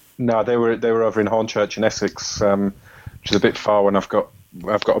 No, they were over in Hornchurch in Essex, which is a bit far when I've got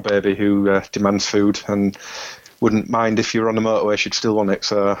a baby who demands food and wouldn't mind if you were on the motorway, she'd still want it.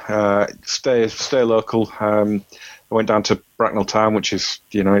 So stay local. I went down to Bracknell Town, which is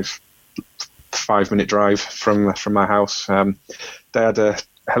it's 5-minute drive from my house. They had a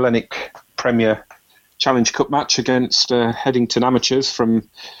Hellenic Premier Challenge Cup match against Headington Amateurs from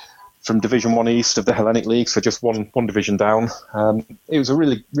Division 1 East of the Hellenic League, so just one division down. It was a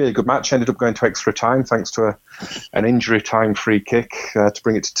really, really good match. Ended up going to extra time thanks to an injury time free kick to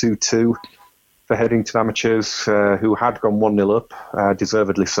bring it to 2-2. For Headington Amateurs, who had gone 1-0 up,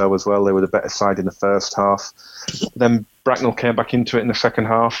 deservedly so as well. They were the better side in the first half. Then Bracknell came back into it in the second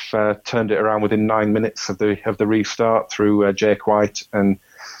half, turned it around within 9 minutes of the restart through Jake White and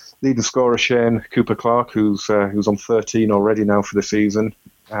leading scorer Shane Clarke, who's on 13 already now for the season.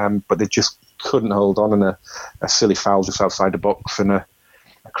 But they just couldn't hold on, and a silly foul just outside the box and a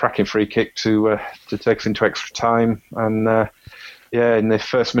cracking free kick to take us into extra time. And in the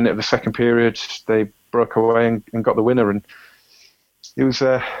first minute of the second period, they broke away and got the winner. And it was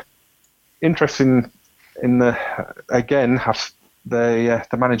interesting. The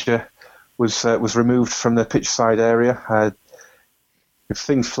manager was removed from the pitch side area.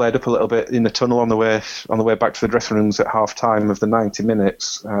 Things flared up a little bit in the tunnel on the way back to the dressing rooms at half time of the 90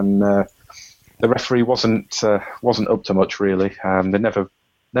 minutes, and the referee wasn't up to much really. They never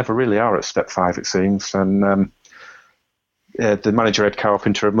really are at step 5, it seems, and. The manager, Ed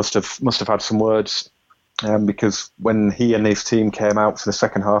Carpenter, must have had some words, because when he and his team came out for the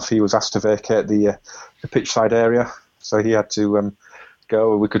second half, he was asked to vacate the pitch side area, so he had to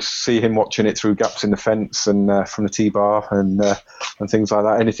go. We could see him watching it through gaps in the fence and from the T-bar and things like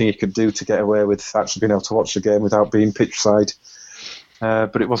that. Anything he could do to get away with actually being able to watch the game without being pitch side,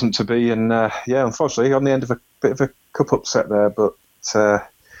 but it wasn't to be. And unfortunately, on the end of a bit of a cup upset there, but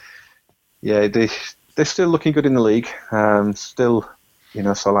they're still looking good in the league. Still,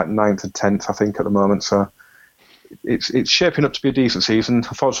 so like 9th and 10th, I think, at the moment. So it's shaping up to be a decent season.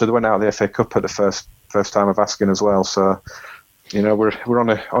 Unfortunately, they went out of the FA Cup at the first time of asking as well. So, we're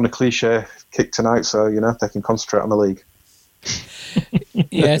on a cliche kick tonight. So they can concentrate on the league.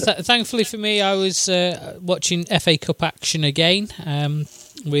 Yeah, thankfully for me, I was watching FA Cup action again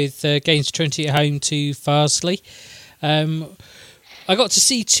with Gaines Trinity at home to Farsley. I got to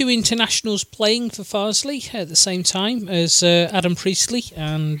see two internationals playing for Farsley at the same time as Adam Priestley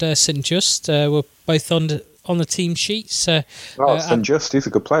and St Just were both on the team sheets. St Just, he's a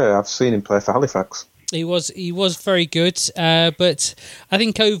good player. I've seen him play for Halifax. He was very good, but I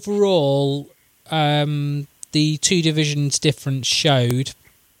think overall the two divisions difference showed,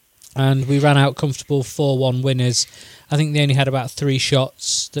 and we ran out comfortable 4-1 winners. I think they only had about 3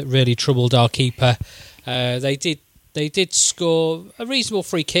 shots that really troubled our keeper. They did score a reasonable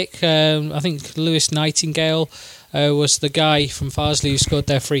free kick. I think Lewis Nightingale was the guy from Farsley who scored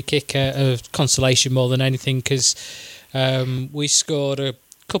their free kick, a consolation more than anything, because we scored a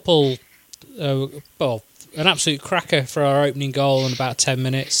couple, an absolute cracker for our opening goal in about 10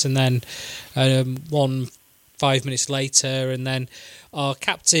 minutes, and then one 5 minutes later, and then our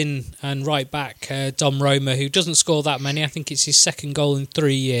captain and right back, Dom Roma, who doesn't score that many. I think it's his second goal in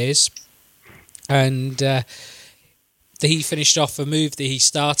 3 years. And he finished off a move that he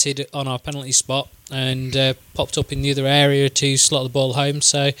started on our penalty spot and popped up in the other area to slot the ball home.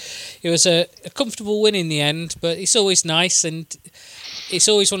 So it was a comfortable win in the end, but it's always nice, and it's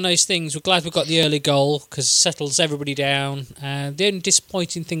always one of those things. We're glad we got the early goal because it settles everybody down. The only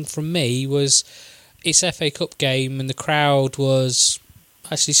disappointing thing from me was it's FA Cup game and the crowd was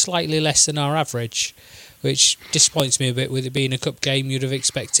actually slightly less than our average, which disappoints me a bit. With it being a cup game, you'd have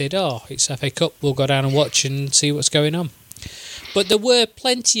expected, it's FA Cup, we'll go down and watch and see what's going on. But there were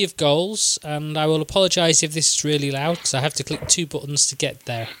plenty of goals, and I will apologise if this is really loud because I have to click 2 buttons to get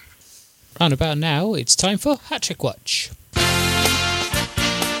there. Round about now, it's time for Hat Trick Watch.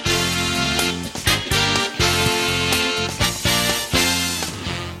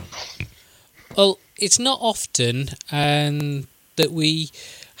 Well, it's not often that we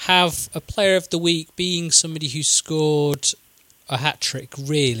have a player of the week being somebody who scored a hat-trick,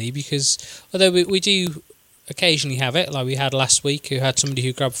 really, because although we do occasionally have it, like we had last week, who had somebody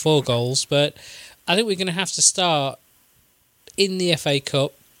who grabbed 4 goals, but I think we're going to have to start in the FA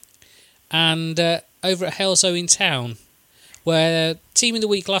Cup and over at Halesoe Town, where team of the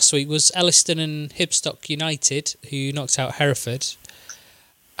week last week was Elliston and Hibstock United, who knocked out Hereford,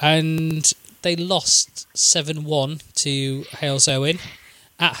 and they lost 7-1 to Halesoe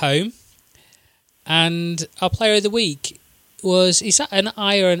at home. And our player of the week was, is that an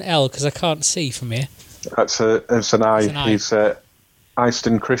I or an L? Because I can't see from here. It's an I. He's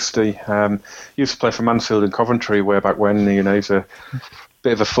Eyston Christie. Used to play for Mansfield and Coventry way back when. He's a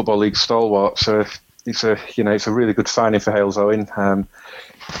bit of a Football League stalwart. So it's a really good signing for Halesoe.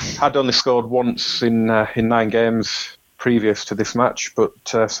 Had only scored once in 9 games previous to this match, but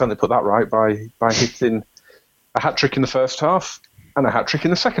certainly put that right by hitting a hat-trick in the first half and a hat-trick in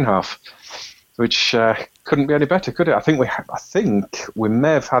the second half, which couldn't be any better, could it? I think we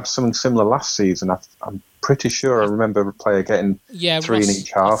may have had something similar last season. I'm pretty sure I remember a player getting 3 in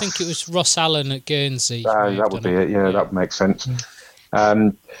each half. I think it was Ross Allen at Guernsey. That would be it. Yeah, that would make sense.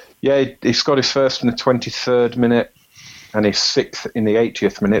 He scored his first in the 23rd minute and his 6th in the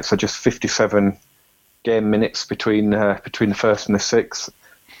 80th minute, so just 57 game minutes between the first and the 6th.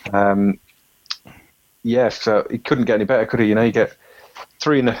 So it couldn't get any better, could he? You get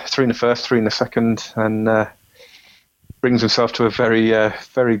 3 in the first, 3 in the second, and brings himself to a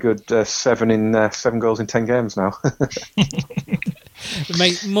very good 7 goals in 10 games now.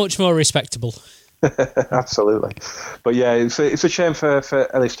 Much more respectable. Absolutely. But yeah, it's a shame for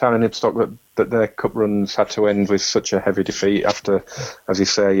Ellistown and Hibstock that their cup runs had to end with such a heavy defeat after, as you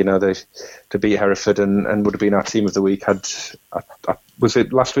say, they to beat Hereford and would have been our team of the week. Was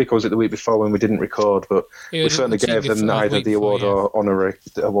it last week or was it the week before when we didn't record? But we certainly gave them either the award or honorary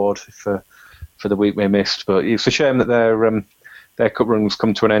award for the week we missed. But it's a shame that their cup runs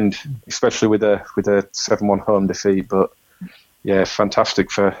come to an end, especially with a 7-1 home defeat. But yeah, fantastic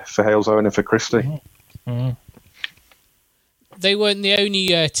for Halesoe and for Christie. Mm-hmm. They weren't the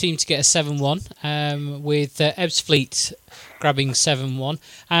only team to get a 7-1, with Ebbsfleet grabbing 7-1.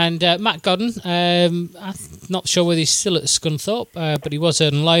 And Matt Godden, I'm not sure whether he's still at Scunthorpe, but he was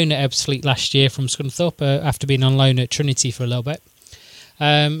on loan at Ebbsfleet last year from Scunthorpe after being on loan at Trinity for a little bit.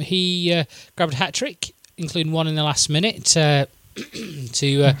 He grabbed a hat-trick, including one in the last minute, to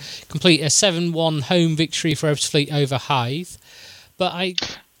complete a 7-1 home victory for Ebbsfleet over Hythe. But I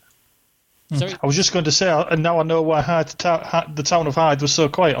was just going to say, and now I know why the town of Hythe was so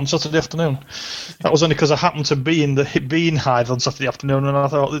quiet on Saturday afternoon. That was only because I happened to be in Hythe on Saturday afternoon, and I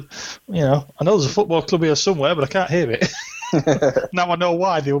thought, I know there's a football club here somewhere, but I can't hear it. Now I know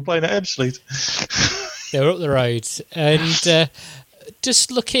why they were playing at Ebbsfleet. They were up the road, and just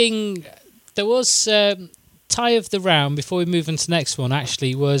looking, there was tie of the round, before we move on to the next one,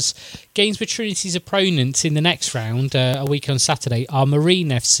 actually, was Gainsborough Trinity's opponents in the next round, a week on Saturday, are Marine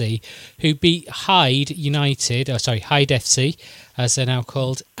FC, who beat Hyde FC, as they're now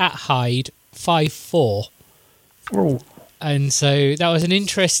called, at Hyde 5-4. Oh. And so that was an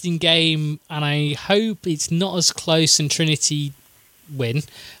interesting game, and I hope it's not as close and Trinity win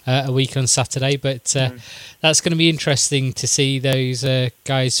a week on Saturday, but that's going to be interesting to see those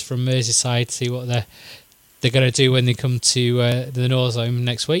guys from Merseyside, see what they're going to do when they come to the North Zone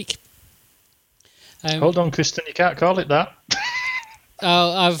next week. Hold on, Kristen, you can't call it that.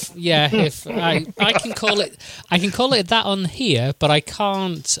 If I can call it that on here, but I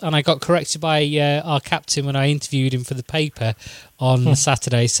can't. And I got corrected by our captain when I interviewed him for the paper on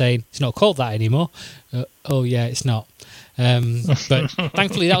Saturday, saying it's not called that anymore. It's not. But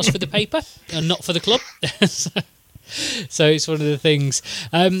thankfully that was for the paper and not for the club. So it's one of the things.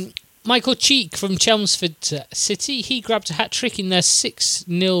 Michael Cheek from Chelmsford City, he grabbed a hat-trick in their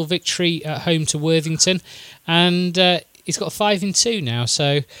 6-0 victory at home to Worthington, and he's got a 5-2 now,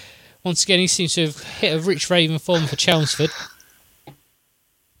 so once again he seems to have hit a rich Raven form for Chelmsford.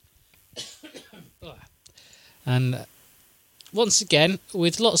 And once again,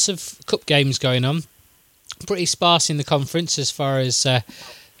 with lots of cup games going on, pretty sparse in the conference as far as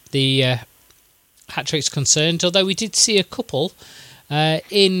the hat-trick's concerned, although we did see a couple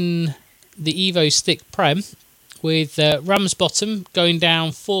in the Evo Stick Prem, with Ramsbottom going down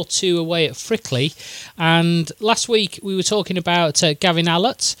 4-2 away at Frickley. And last week we were talking about Gavin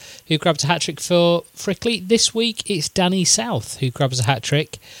Allott, who grabbed a hat-trick for Frickley. This week it's Danny South who grabs a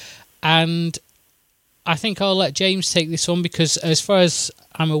hat-trick. And I think I'll let James take this one, because as far as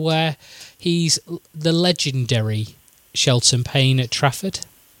I'm aware, he's the legendary Shelton Payne at Trafford.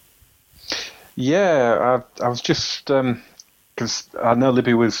 Yeah, I was just... because I know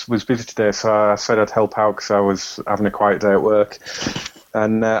Libby was busy today, so I said I'd help out because I was having a quiet day at work,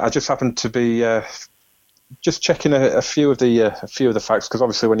 and I just happened to be just checking a few of the facts, because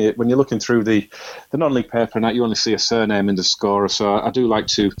obviously when you're looking through the non-league paper and that, you only see a surname and the scorer. So I do like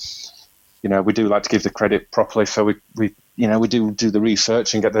to, we do like to give the credit properly. So we do the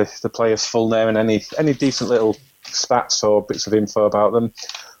research and get the player's full name and any decent little stats or bits of info about them.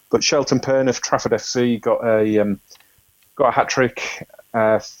 But Shelton Payne of Trafford FC got a hat-trick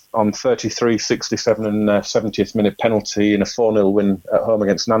on 33, 67 and 70th minute penalty in a 4-0 win at home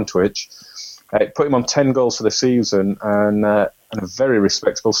against Nantwich. It put him on 10 goals for the season and a very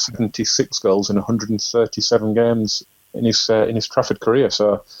respectable 76 goals in 137 games in his Trafford career.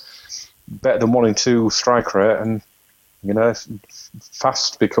 So better than 1 in 2 strike rate, and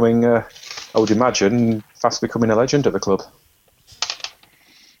fast becoming, I would imagine, becoming a legend at the club.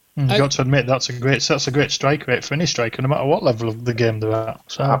 You've got to admit that's a great strike rate for any striker, no matter what level of the game they're at.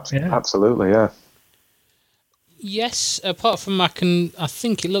 So, absolutely, yeah. Yes, apart from I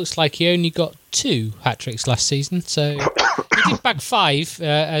think it looks like he only got 2 hat-tricks last season. So he did bag 5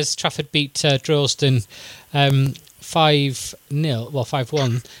 as Trafford beat Droylsden 5-1,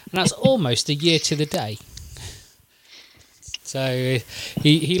 and that's almost a year to the day. So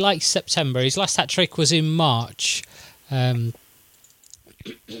he likes September. His last hat-trick was in March.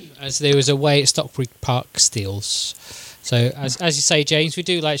 As there was away at Stockbridge Park Steels. So as you say, James, we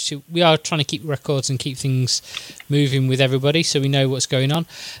are trying to keep records and keep things moving with everybody, so we know what's going on.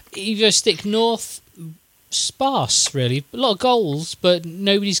 Evo Stick North, sparse really, a lot of goals, but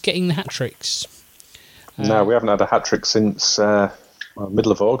nobody's getting the hat tricks. No, we haven't had a hat trick since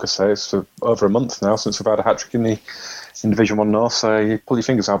middle of August. So it's over a month now since we've had a hat trick in Division 1 North. So you pull your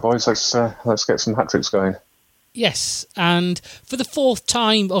fingers out, boys. Let's get some hat tricks going. Yes, and for the 4th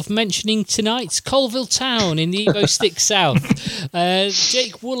time of mentioning tonight, Colville Town in the Evo Stick South.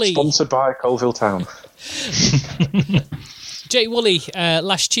 Jake Woolley. Sponsored by Colville Town. Jake Woolley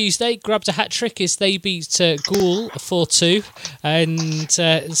last Tuesday grabbed a hat-trick as they beat Goole 4-2. And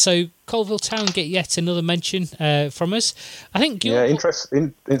so Colville Town get yet another mention from us. I think.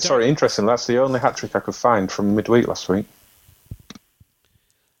 Interesting. That's the only hat-trick I could find from midweek last week.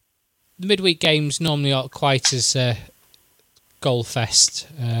 The midweek games normally aren't quite as goal fest,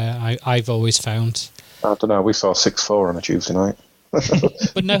 I've always found. I don't know, we saw 6-4 on a Tuesday night.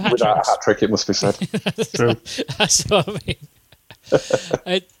 But no hat-tricks. Without a hat-trick, it must be said. True. That's what I mean.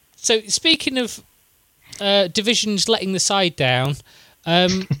 So speaking of divisions letting the side down, a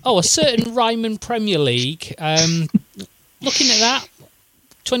certain Ryman Premier League, looking at that,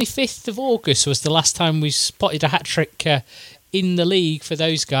 25th of August was the last time we spotted a hat-trick in the league for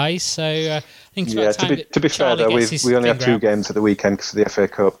those guys, so I think it's about time. To be fair though, we only had 2 games at the weekend because of the FA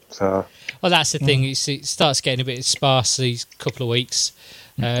Cup. So. Well, that's the thing. It starts getting a bit sparse these couple of weeks.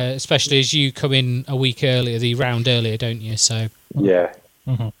 especially as you come in a week earlier, the round earlier, don't you? So yeah,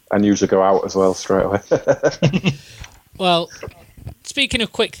 and usually go out as well straight away. Well, speaking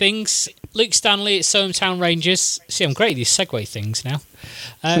of quick things, Luke Stanley at Soham Town Rangers. See, I'm great at these segue things now.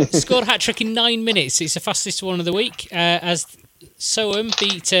 Scored a hat-trick in 9 minutes. It's the fastest one of the week, as Soham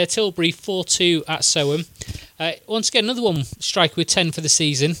beat Tilbury 4-2 at Soham. Once again, another one striker with 10 for the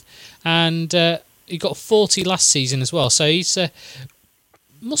season, and he got 40 last season as well. So he's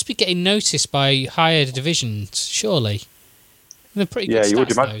must be getting noticed by higher divisions, surely. They're pretty good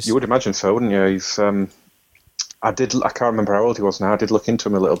stats, you would imagine so, wouldn't you? He's I can't remember how old he was now. I did look into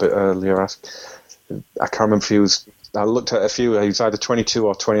him a little bit earlier. I can't remember if he was. I looked at a few. He's either 22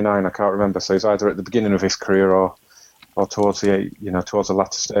 or 29. I can't remember. So he's either at the beginning of his career or towards the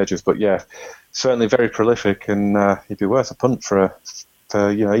latter stages. But yeah, certainly very prolific, and he'd be worth a punt for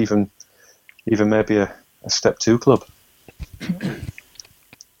even maybe a Step 2 club.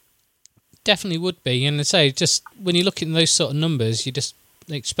 Definitely would be, and I say, just when you look at those sort of numbers, you just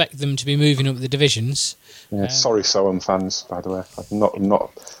expect them to be moving up the divisions. Yeah, sorry, Soham fans, by the way. I'm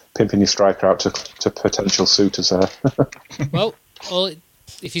not pimping your striker out to potential suitors there. Well,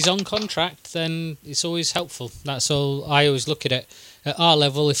 if he's on contract, then it's always helpful. That's all. I always look at it at our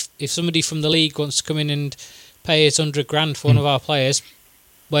level. If somebody from the league wants to come in and pay us $100,000 for one of our players,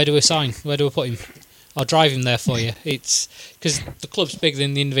 where do we sign? Where do we put him? I'll drive him there for you. It's because the club's bigger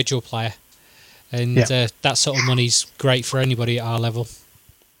than the individual player, and that sort of money's great for anybody at our level.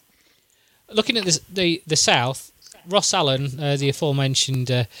 Looking at the South, Ross Allen, the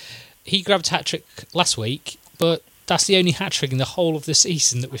aforementioned, he grabbed a hat-trick last week, but that's the only hat-trick in the whole of the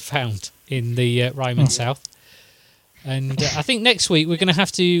season that we've found in the Ryman South. And I think next week we're going to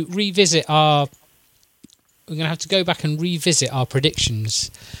have to go back and revisit our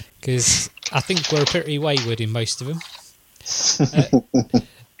predictions, because I think we're pretty wayward in most of them.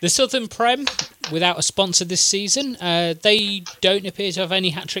 The Southern Prem, without a sponsor this season, they don't appear to have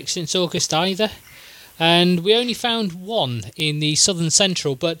any hat-tricks since August either. And we only found one in the Southern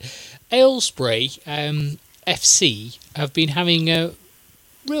Central, but Aylesbury FC have been having a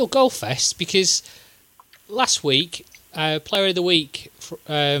real goal fest, because last week, Player of the Week,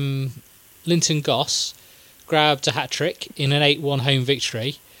 Linton Goss, grabbed a hat-trick in an 8-1 home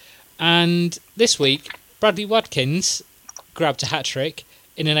victory. And this week, Bradley Wadkins grabbed a hat-trick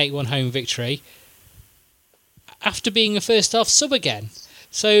in an 8-1 home victory after being a first-half sub again.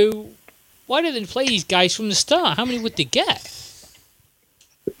 So why don't they play these guys from the start? How many would they get?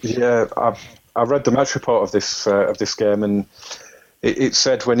 Yeah, I read the match report of this game, and it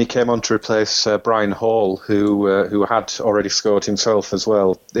said when he came on to replace Brian Hall, who had already scored himself as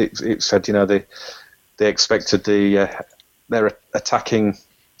well. It said they expected their attacking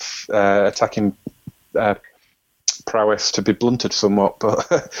prowess to be blunted somewhat,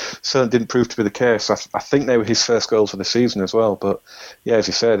 but certainly didn't prove to be the case. I think they were his first goals of the season as well. But yeah, as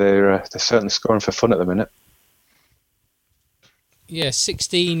you say, they're certainly scoring for fun at the minute. Yeah,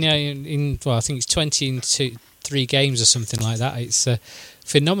 16 I think it's 20 in 3 games or something like that. It's a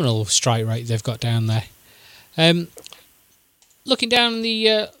phenomenal strike rate they've got down there. Looking down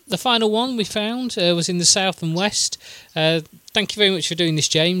the final one we found was in the south and west. Thank you very much for doing this,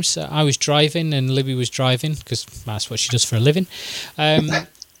 James. I was driving and Libby was driving, because that's what she does for a living.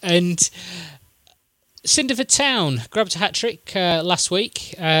 And Cinderford Town grabbed a hat-trick last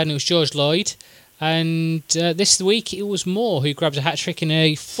week, and it was George Lloyd. And this week it was Moore who grabbed a hat-trick in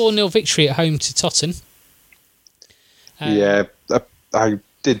a 4-0 victory at home to Totton. I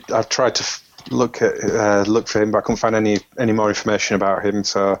tried to look for him, but I couldn't find any more information about him.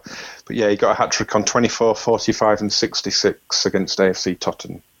 So, but yeah, he got a hat-trick on 24, 45 and 66 against AFC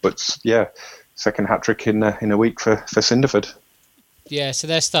Totton. But yeah, second hat-trick in a week for Cinderford. Yeah, so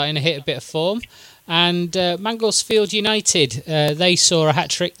they're starting to hit a bit of form. And Mansfield United, they saw a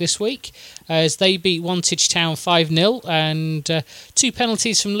hat-trick this week as they beat Wantage Town 5-0, and 2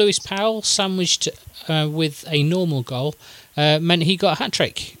 penalties from Lewis Powell sandwiched with a normal goal meant he got a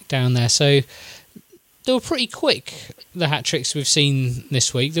hat-trick down there. So they were pretty quick, the hat-tricks we've seen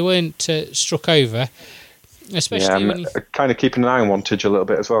this week. They weren't struck over, especially when kind of keeping an eye on Wantage a little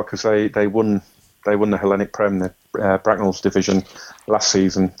bit as well, because they won the Hellenic Prem, the Bracknell's division last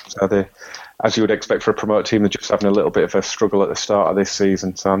season. So they, as you would expect for a promoted team, they're just having a little bit of a struggle at the start of this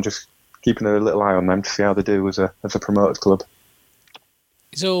season. So I'm just keeping a little eye on them to see how they do as a promoted club.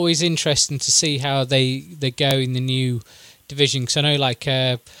 It's always interesting to see how they go in the new division, because I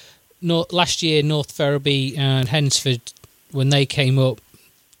know last year North Ferriby and Hensford, when they came up,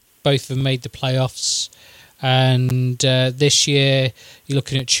 both of them made the playoffs. And this year, you're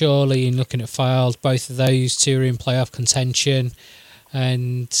looking at Chorley and looking at Fylde. Both of those two are in playoff contention.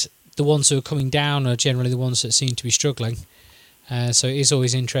 and the ones who are coming down are generally the ones that seem to be struggling. So it is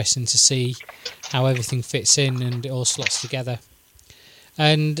always interesting to see how everything fits in and it all slots together.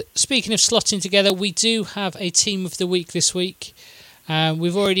 And speaking of slotting together, we do have a team of the week this week.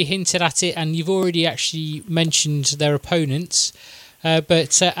 We've already hinted at it, and you've already actually mentioned their opponents.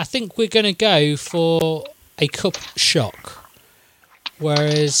 But I think we're going to go for a cup shock.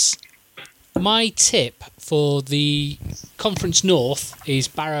 Whereas my tip for the Conference North is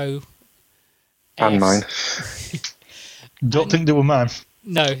Barrow. And mine. Don't think they were mine.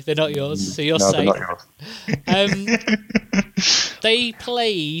 No, they're not yours, so you're No, safe. they're not yours. They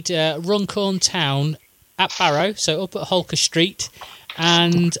played Runcorn Town at Barrow, so up at Holker Street,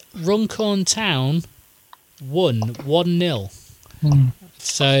 and Runcorn Town won 1-0.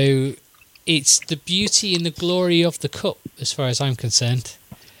 So it's the beauty and the glory of the cup, as far as I'm concerned.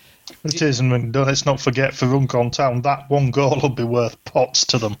 It is, and let's not forget, for Runcorn Town, that one goal will be worth pots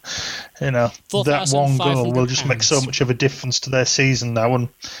to them. You know, that one goal will just make so much of a difference to their season now, and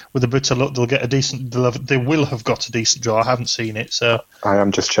with a bit of luck, they'll get a decent. They will have got a decent draw. I haven't seen it, so I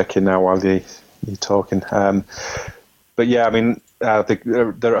am just checking now while you're talking. But yeah, I mean,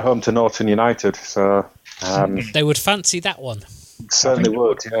 they're at home to Norton United, so they would fancy that one. Certainly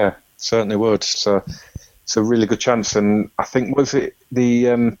would, yeah, certainly would. So it's a really good chance, and I think was it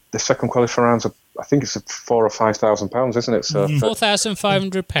the second qualifying rounds? I think it's £4,000 or £5,000, isn't it? So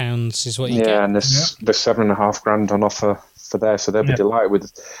 £4,500 is what you get. Yeah, and there's £7,500 on offer for there, so they'll be delighted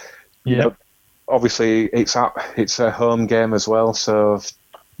with. You know, obviously, it's a home game as well, so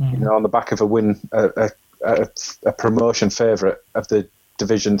you know, on the back of a win, a promotion favourite of the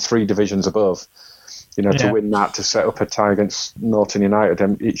division, 3 divisions above. You know, to win that, to set up a tie against Norton United,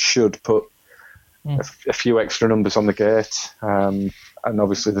 and it should put a few extra numbers on the gate. And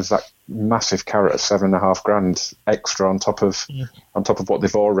obviously, there's that massive carrot of £7,500 extra on top of what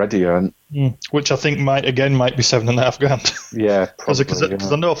they've already earned. Which I think might be £7,500. Yeah,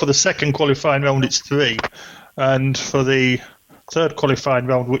 because I know for the second qualifying round it's 3, and for the third qualifying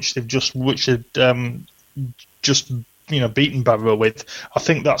round, which they've just beaten Barrow with, I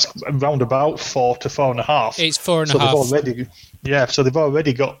think that's around about 4 to 4.5. It's 4.5. So they've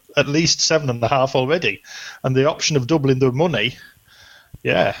already got at least 7.5 already, and the option of doubling their money,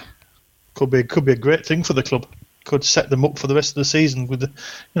 could be a great thing for the club. Could set them up for the rest of the season with a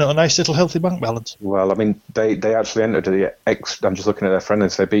nice little healthy bank balance. Well, I mean, they actually entered I'm just looking at their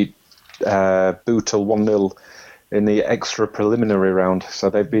friends. They beat Bootle 1-0 in the extra preliminary round, so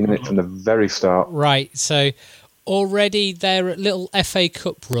they've been in it from the very start. Right, so already they're a little FA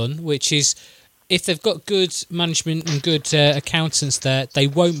Cup run, which is, if they've got good management and good accountants there, they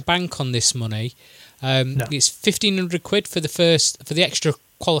won't bank on this money. It's £1,500 for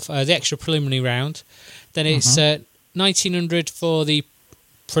the extra preliminary round. Then it's £1,900 for the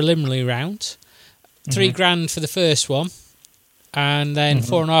preliminary round, £3,000 for the first one, and then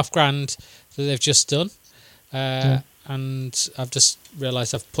 £4,500 that they've just done. And I've just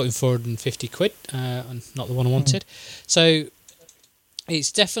realised I've put in £450, and not the one I wanted. So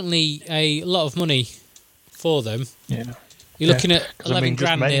it's definitely a lot of money for them. Yeah. You're looking at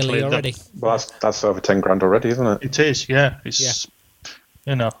 £11,000 nearly already. Well, that's over £10,000 already, isn't it? It is, yeah. It's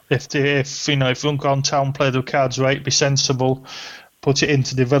if Runcorn Town play their cards right, be sensible, put it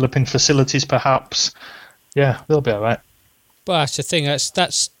into developing facilities, perhaps. Yeah, they'll be all right. But that's the thing.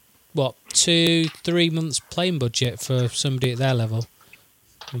 That's what, 2-3 months playing budget for somebody at their level.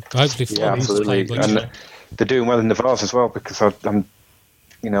 Hopefully 4 months playing budget. And they're doing well in the Vars as well, because I'm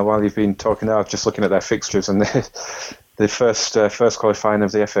while you've been talking now, I was just looking at their fixtures, and the first qualifying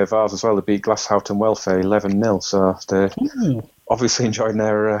of the FA Vars as well, they beat Glasshoughton Welfare 11-0, so they're obviously enjoying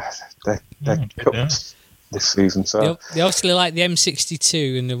their cups this season. So they obviously like the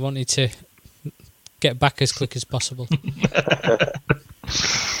M62, and they wanted to get back as quick as possible.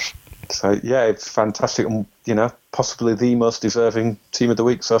 So yeah, it's fantastic, and possibly the most deserving team of the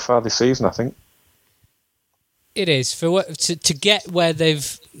week so far this season, I think. It is to get where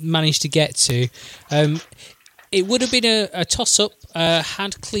they've managed to get to. It would have been a toss-up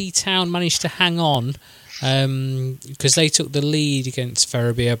had Clee Town managed to hang on, because they took the lead against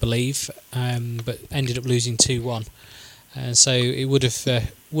Ferriby, I believe, but ended up losing 2-1. So it would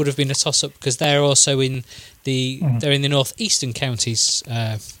have been a toss-up, because they're also in they're in the North Eastern Counties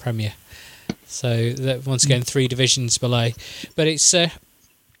Premier. So that, once again, 3 divisions below. But it's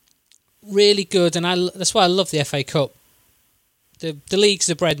really good, and that's why I love the FA Cup. The league's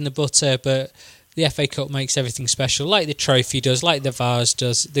the bread and the butter, but the FA Cup makes everything special, like the trophy does, like the Vars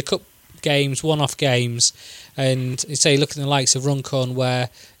does. The cup games, one-off games, and say look at the likes of Runcorn, where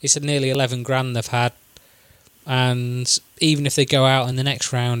it's nearly £11,000 they've had. and even if they go out in the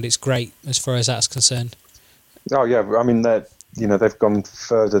next round, it's great as far as that's concerned. Oh yeah, I mean they've gone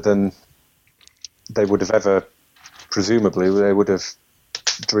further than they would have ever, presumably they would have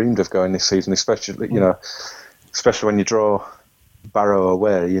dreamed of going this season, especially when you draw Barrow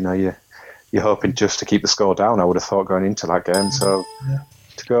away. You're hoping just to keep the score down. I would have thought going into that game. So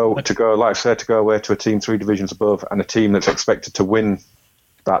to go like I said, to go away to a team 3 divisions above and a team that's expected to win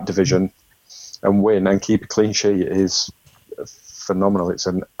that division and win and keep a clean sheet is phenomenal. It's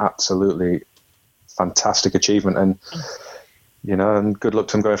an absolutely fantastic achievement, and and good luck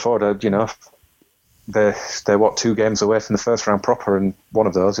to them going forward. They're 2 games away from the first round proper, and one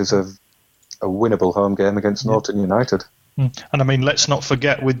of those is a winnable home game against Norton United. And I mean, let's not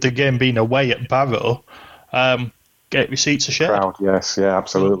forget, with the game being away at Barrow, gate receipts are shared. Crowd, yes, yeah,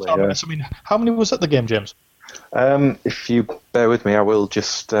 absolutely. I mean, how many was at the game, James? If you bear with me, I will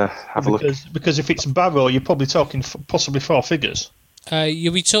just have a look. Because if it's Barrow, you're probably talking possibly 4 figures.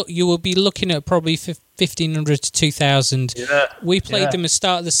 You will be looking at probably 1,500 to 2,000. Yeah. We played them at the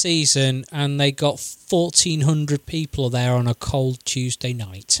start of the season, and they got 1,400 people there on a cold Tuesday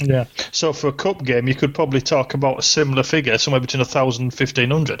night. Yeah. So for a cup game, you could probably talk about a similar figure, somewhere between 1,000 and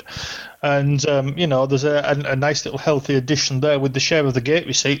 1,500. And there's a nice little healthy addition there with the share of the gate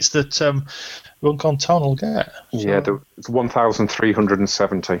receipts that Runcorn Town will get. So. Yeah, it's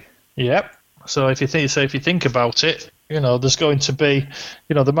 1,370. Yep. So if you think about it, there's going to be,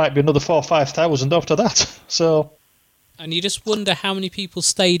 there might be another 4,000 or 5,000 after that. So, and you just wonder how many people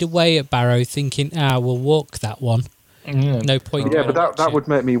stayed away at Barrow thinking, we'll walk that one. No point. Yeah, but that would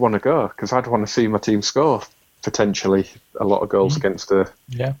make me want to go, because I'd want to see my team score potentially a lot of goals against an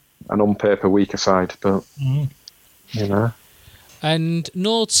on paper weaker side. But and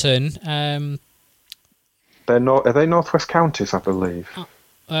Norton, are they Northwest Counties, I believe.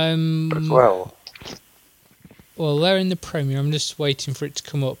 As well. Well, they're in the Premier. I'm just waiting for it to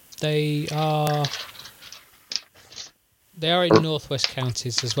come up. They are in Northwest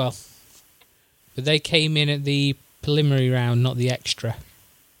Counties as well, but they came in at the preliminary round, not the extra.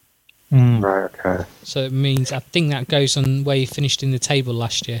 Right. Okay. So it means I think that goes on where you finished in the table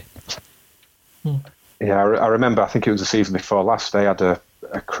last year. Yeah, I remember. I think it was the season before last. They had a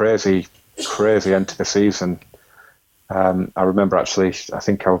crazy end to the season. I remember actually. I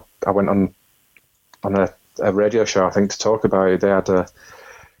think I went on a radio show, I think, to talk about it. They had that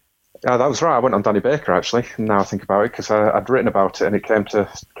was right. I went on Danny Baker actually. Now I think about it, because I'd written about it and it came to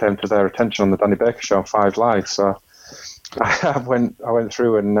their attention on the Danny Baker show on 5 Live. So I went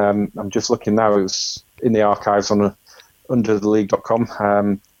through and I'm just looking now. It was in the archives on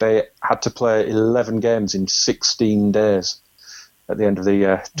undertheleague.com. They had to play 11 games in 16 days at the end of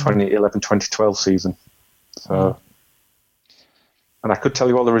the 2011-2012 season. So. And I could tell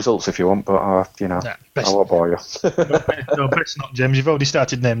you all the results if you want, but I won't bore you. No, best not, James. You've already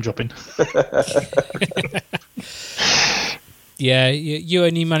started name dropping. Yeah, you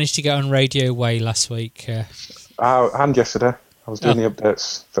only managed to get on Radio Way last week. And yesterday. I was doing the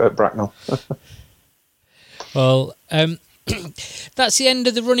updates for Bracknell. Well, that's the end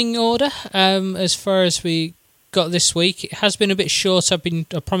of the running order as far as we got this week. It has been a bit short. I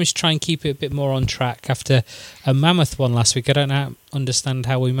promised to try and keep it a bit more on track after a mammoth one last week. I don't understand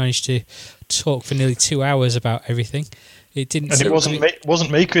how we managed to talk for nearly 2 hours about everything. It didn't. And it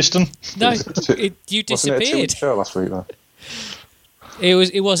wasn't me, Kristen. No, you disappeared. Wasn't it a 2-week show last week though?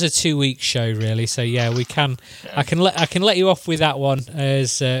 It was a 2-week show really. So yeah, we can. I can let you off with that one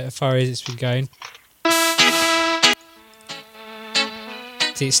as far as it's been going.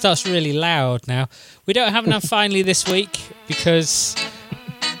 It starts really loud now. We don't have enough finally this week because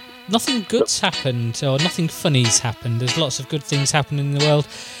nothing good's happened or nothing funny's happened. There's lots of good things happening in the world.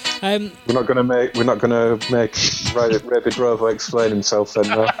 We're not going to make Rabid Rovo explain himself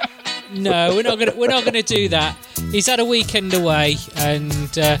then. No, we're not going to do that. He's had a weekend away, and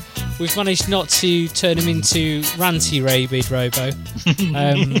we've managed not to turn him into ranty Rabid Robo.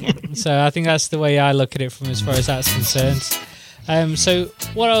 So I think that's the way I look at it from as far as that's concerned. So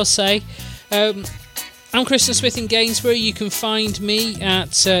what I'll say, I'm Kristen Smith in Gainsborough. You can find me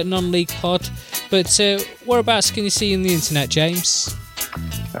at Non-League Pod. But whereabouts can you see on the internet, James?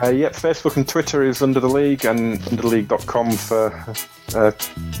 Yep, Facebook and Twitter is Under the League, and undertheleague.com for a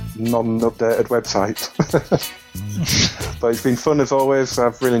non-updated website. But it's been fun as always.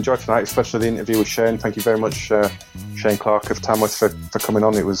 I've really enjoyed tonight, especially the interview with Shane. Thank you very much, Shane Clarke of Tamworth, for coming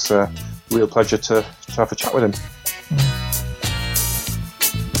on. It was a real pleasure to have a chat with him.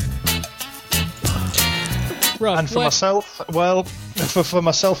 And for myself,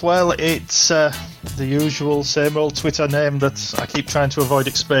 it's the the usual, same old Twitter name that I keep trying to avoid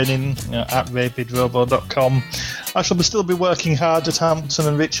explaining, at rapidrobo.com. I shall still be working hard at Hampton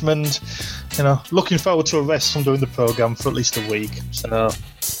and Richmond, looking forward to a rest from doing the programme for at least a week, so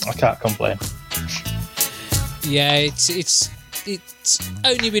I can't complain. Yeah, it's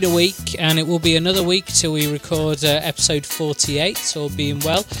only been a week, and it will be another week till we record episode 48, all being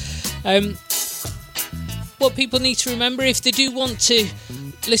well. What people need to remember, if they do want to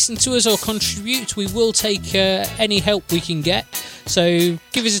listen to us or contribute, we will take any help we can get. So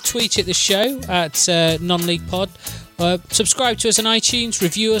give us a tweet at the show at Non-League Pod. Subscribe to us on iTunes,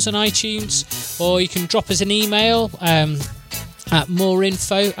 review us on iTunes, or you can drop us an email at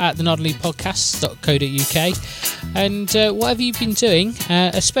moreinfo@thenodleaguepodcast.co.uk. And whatever you've been doing,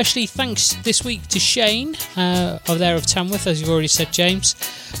 especially thanks this week to Shane over there of Tamworth, as you've already said, James.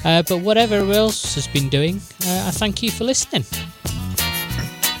 But whatever else has been doing, I thank you for listening.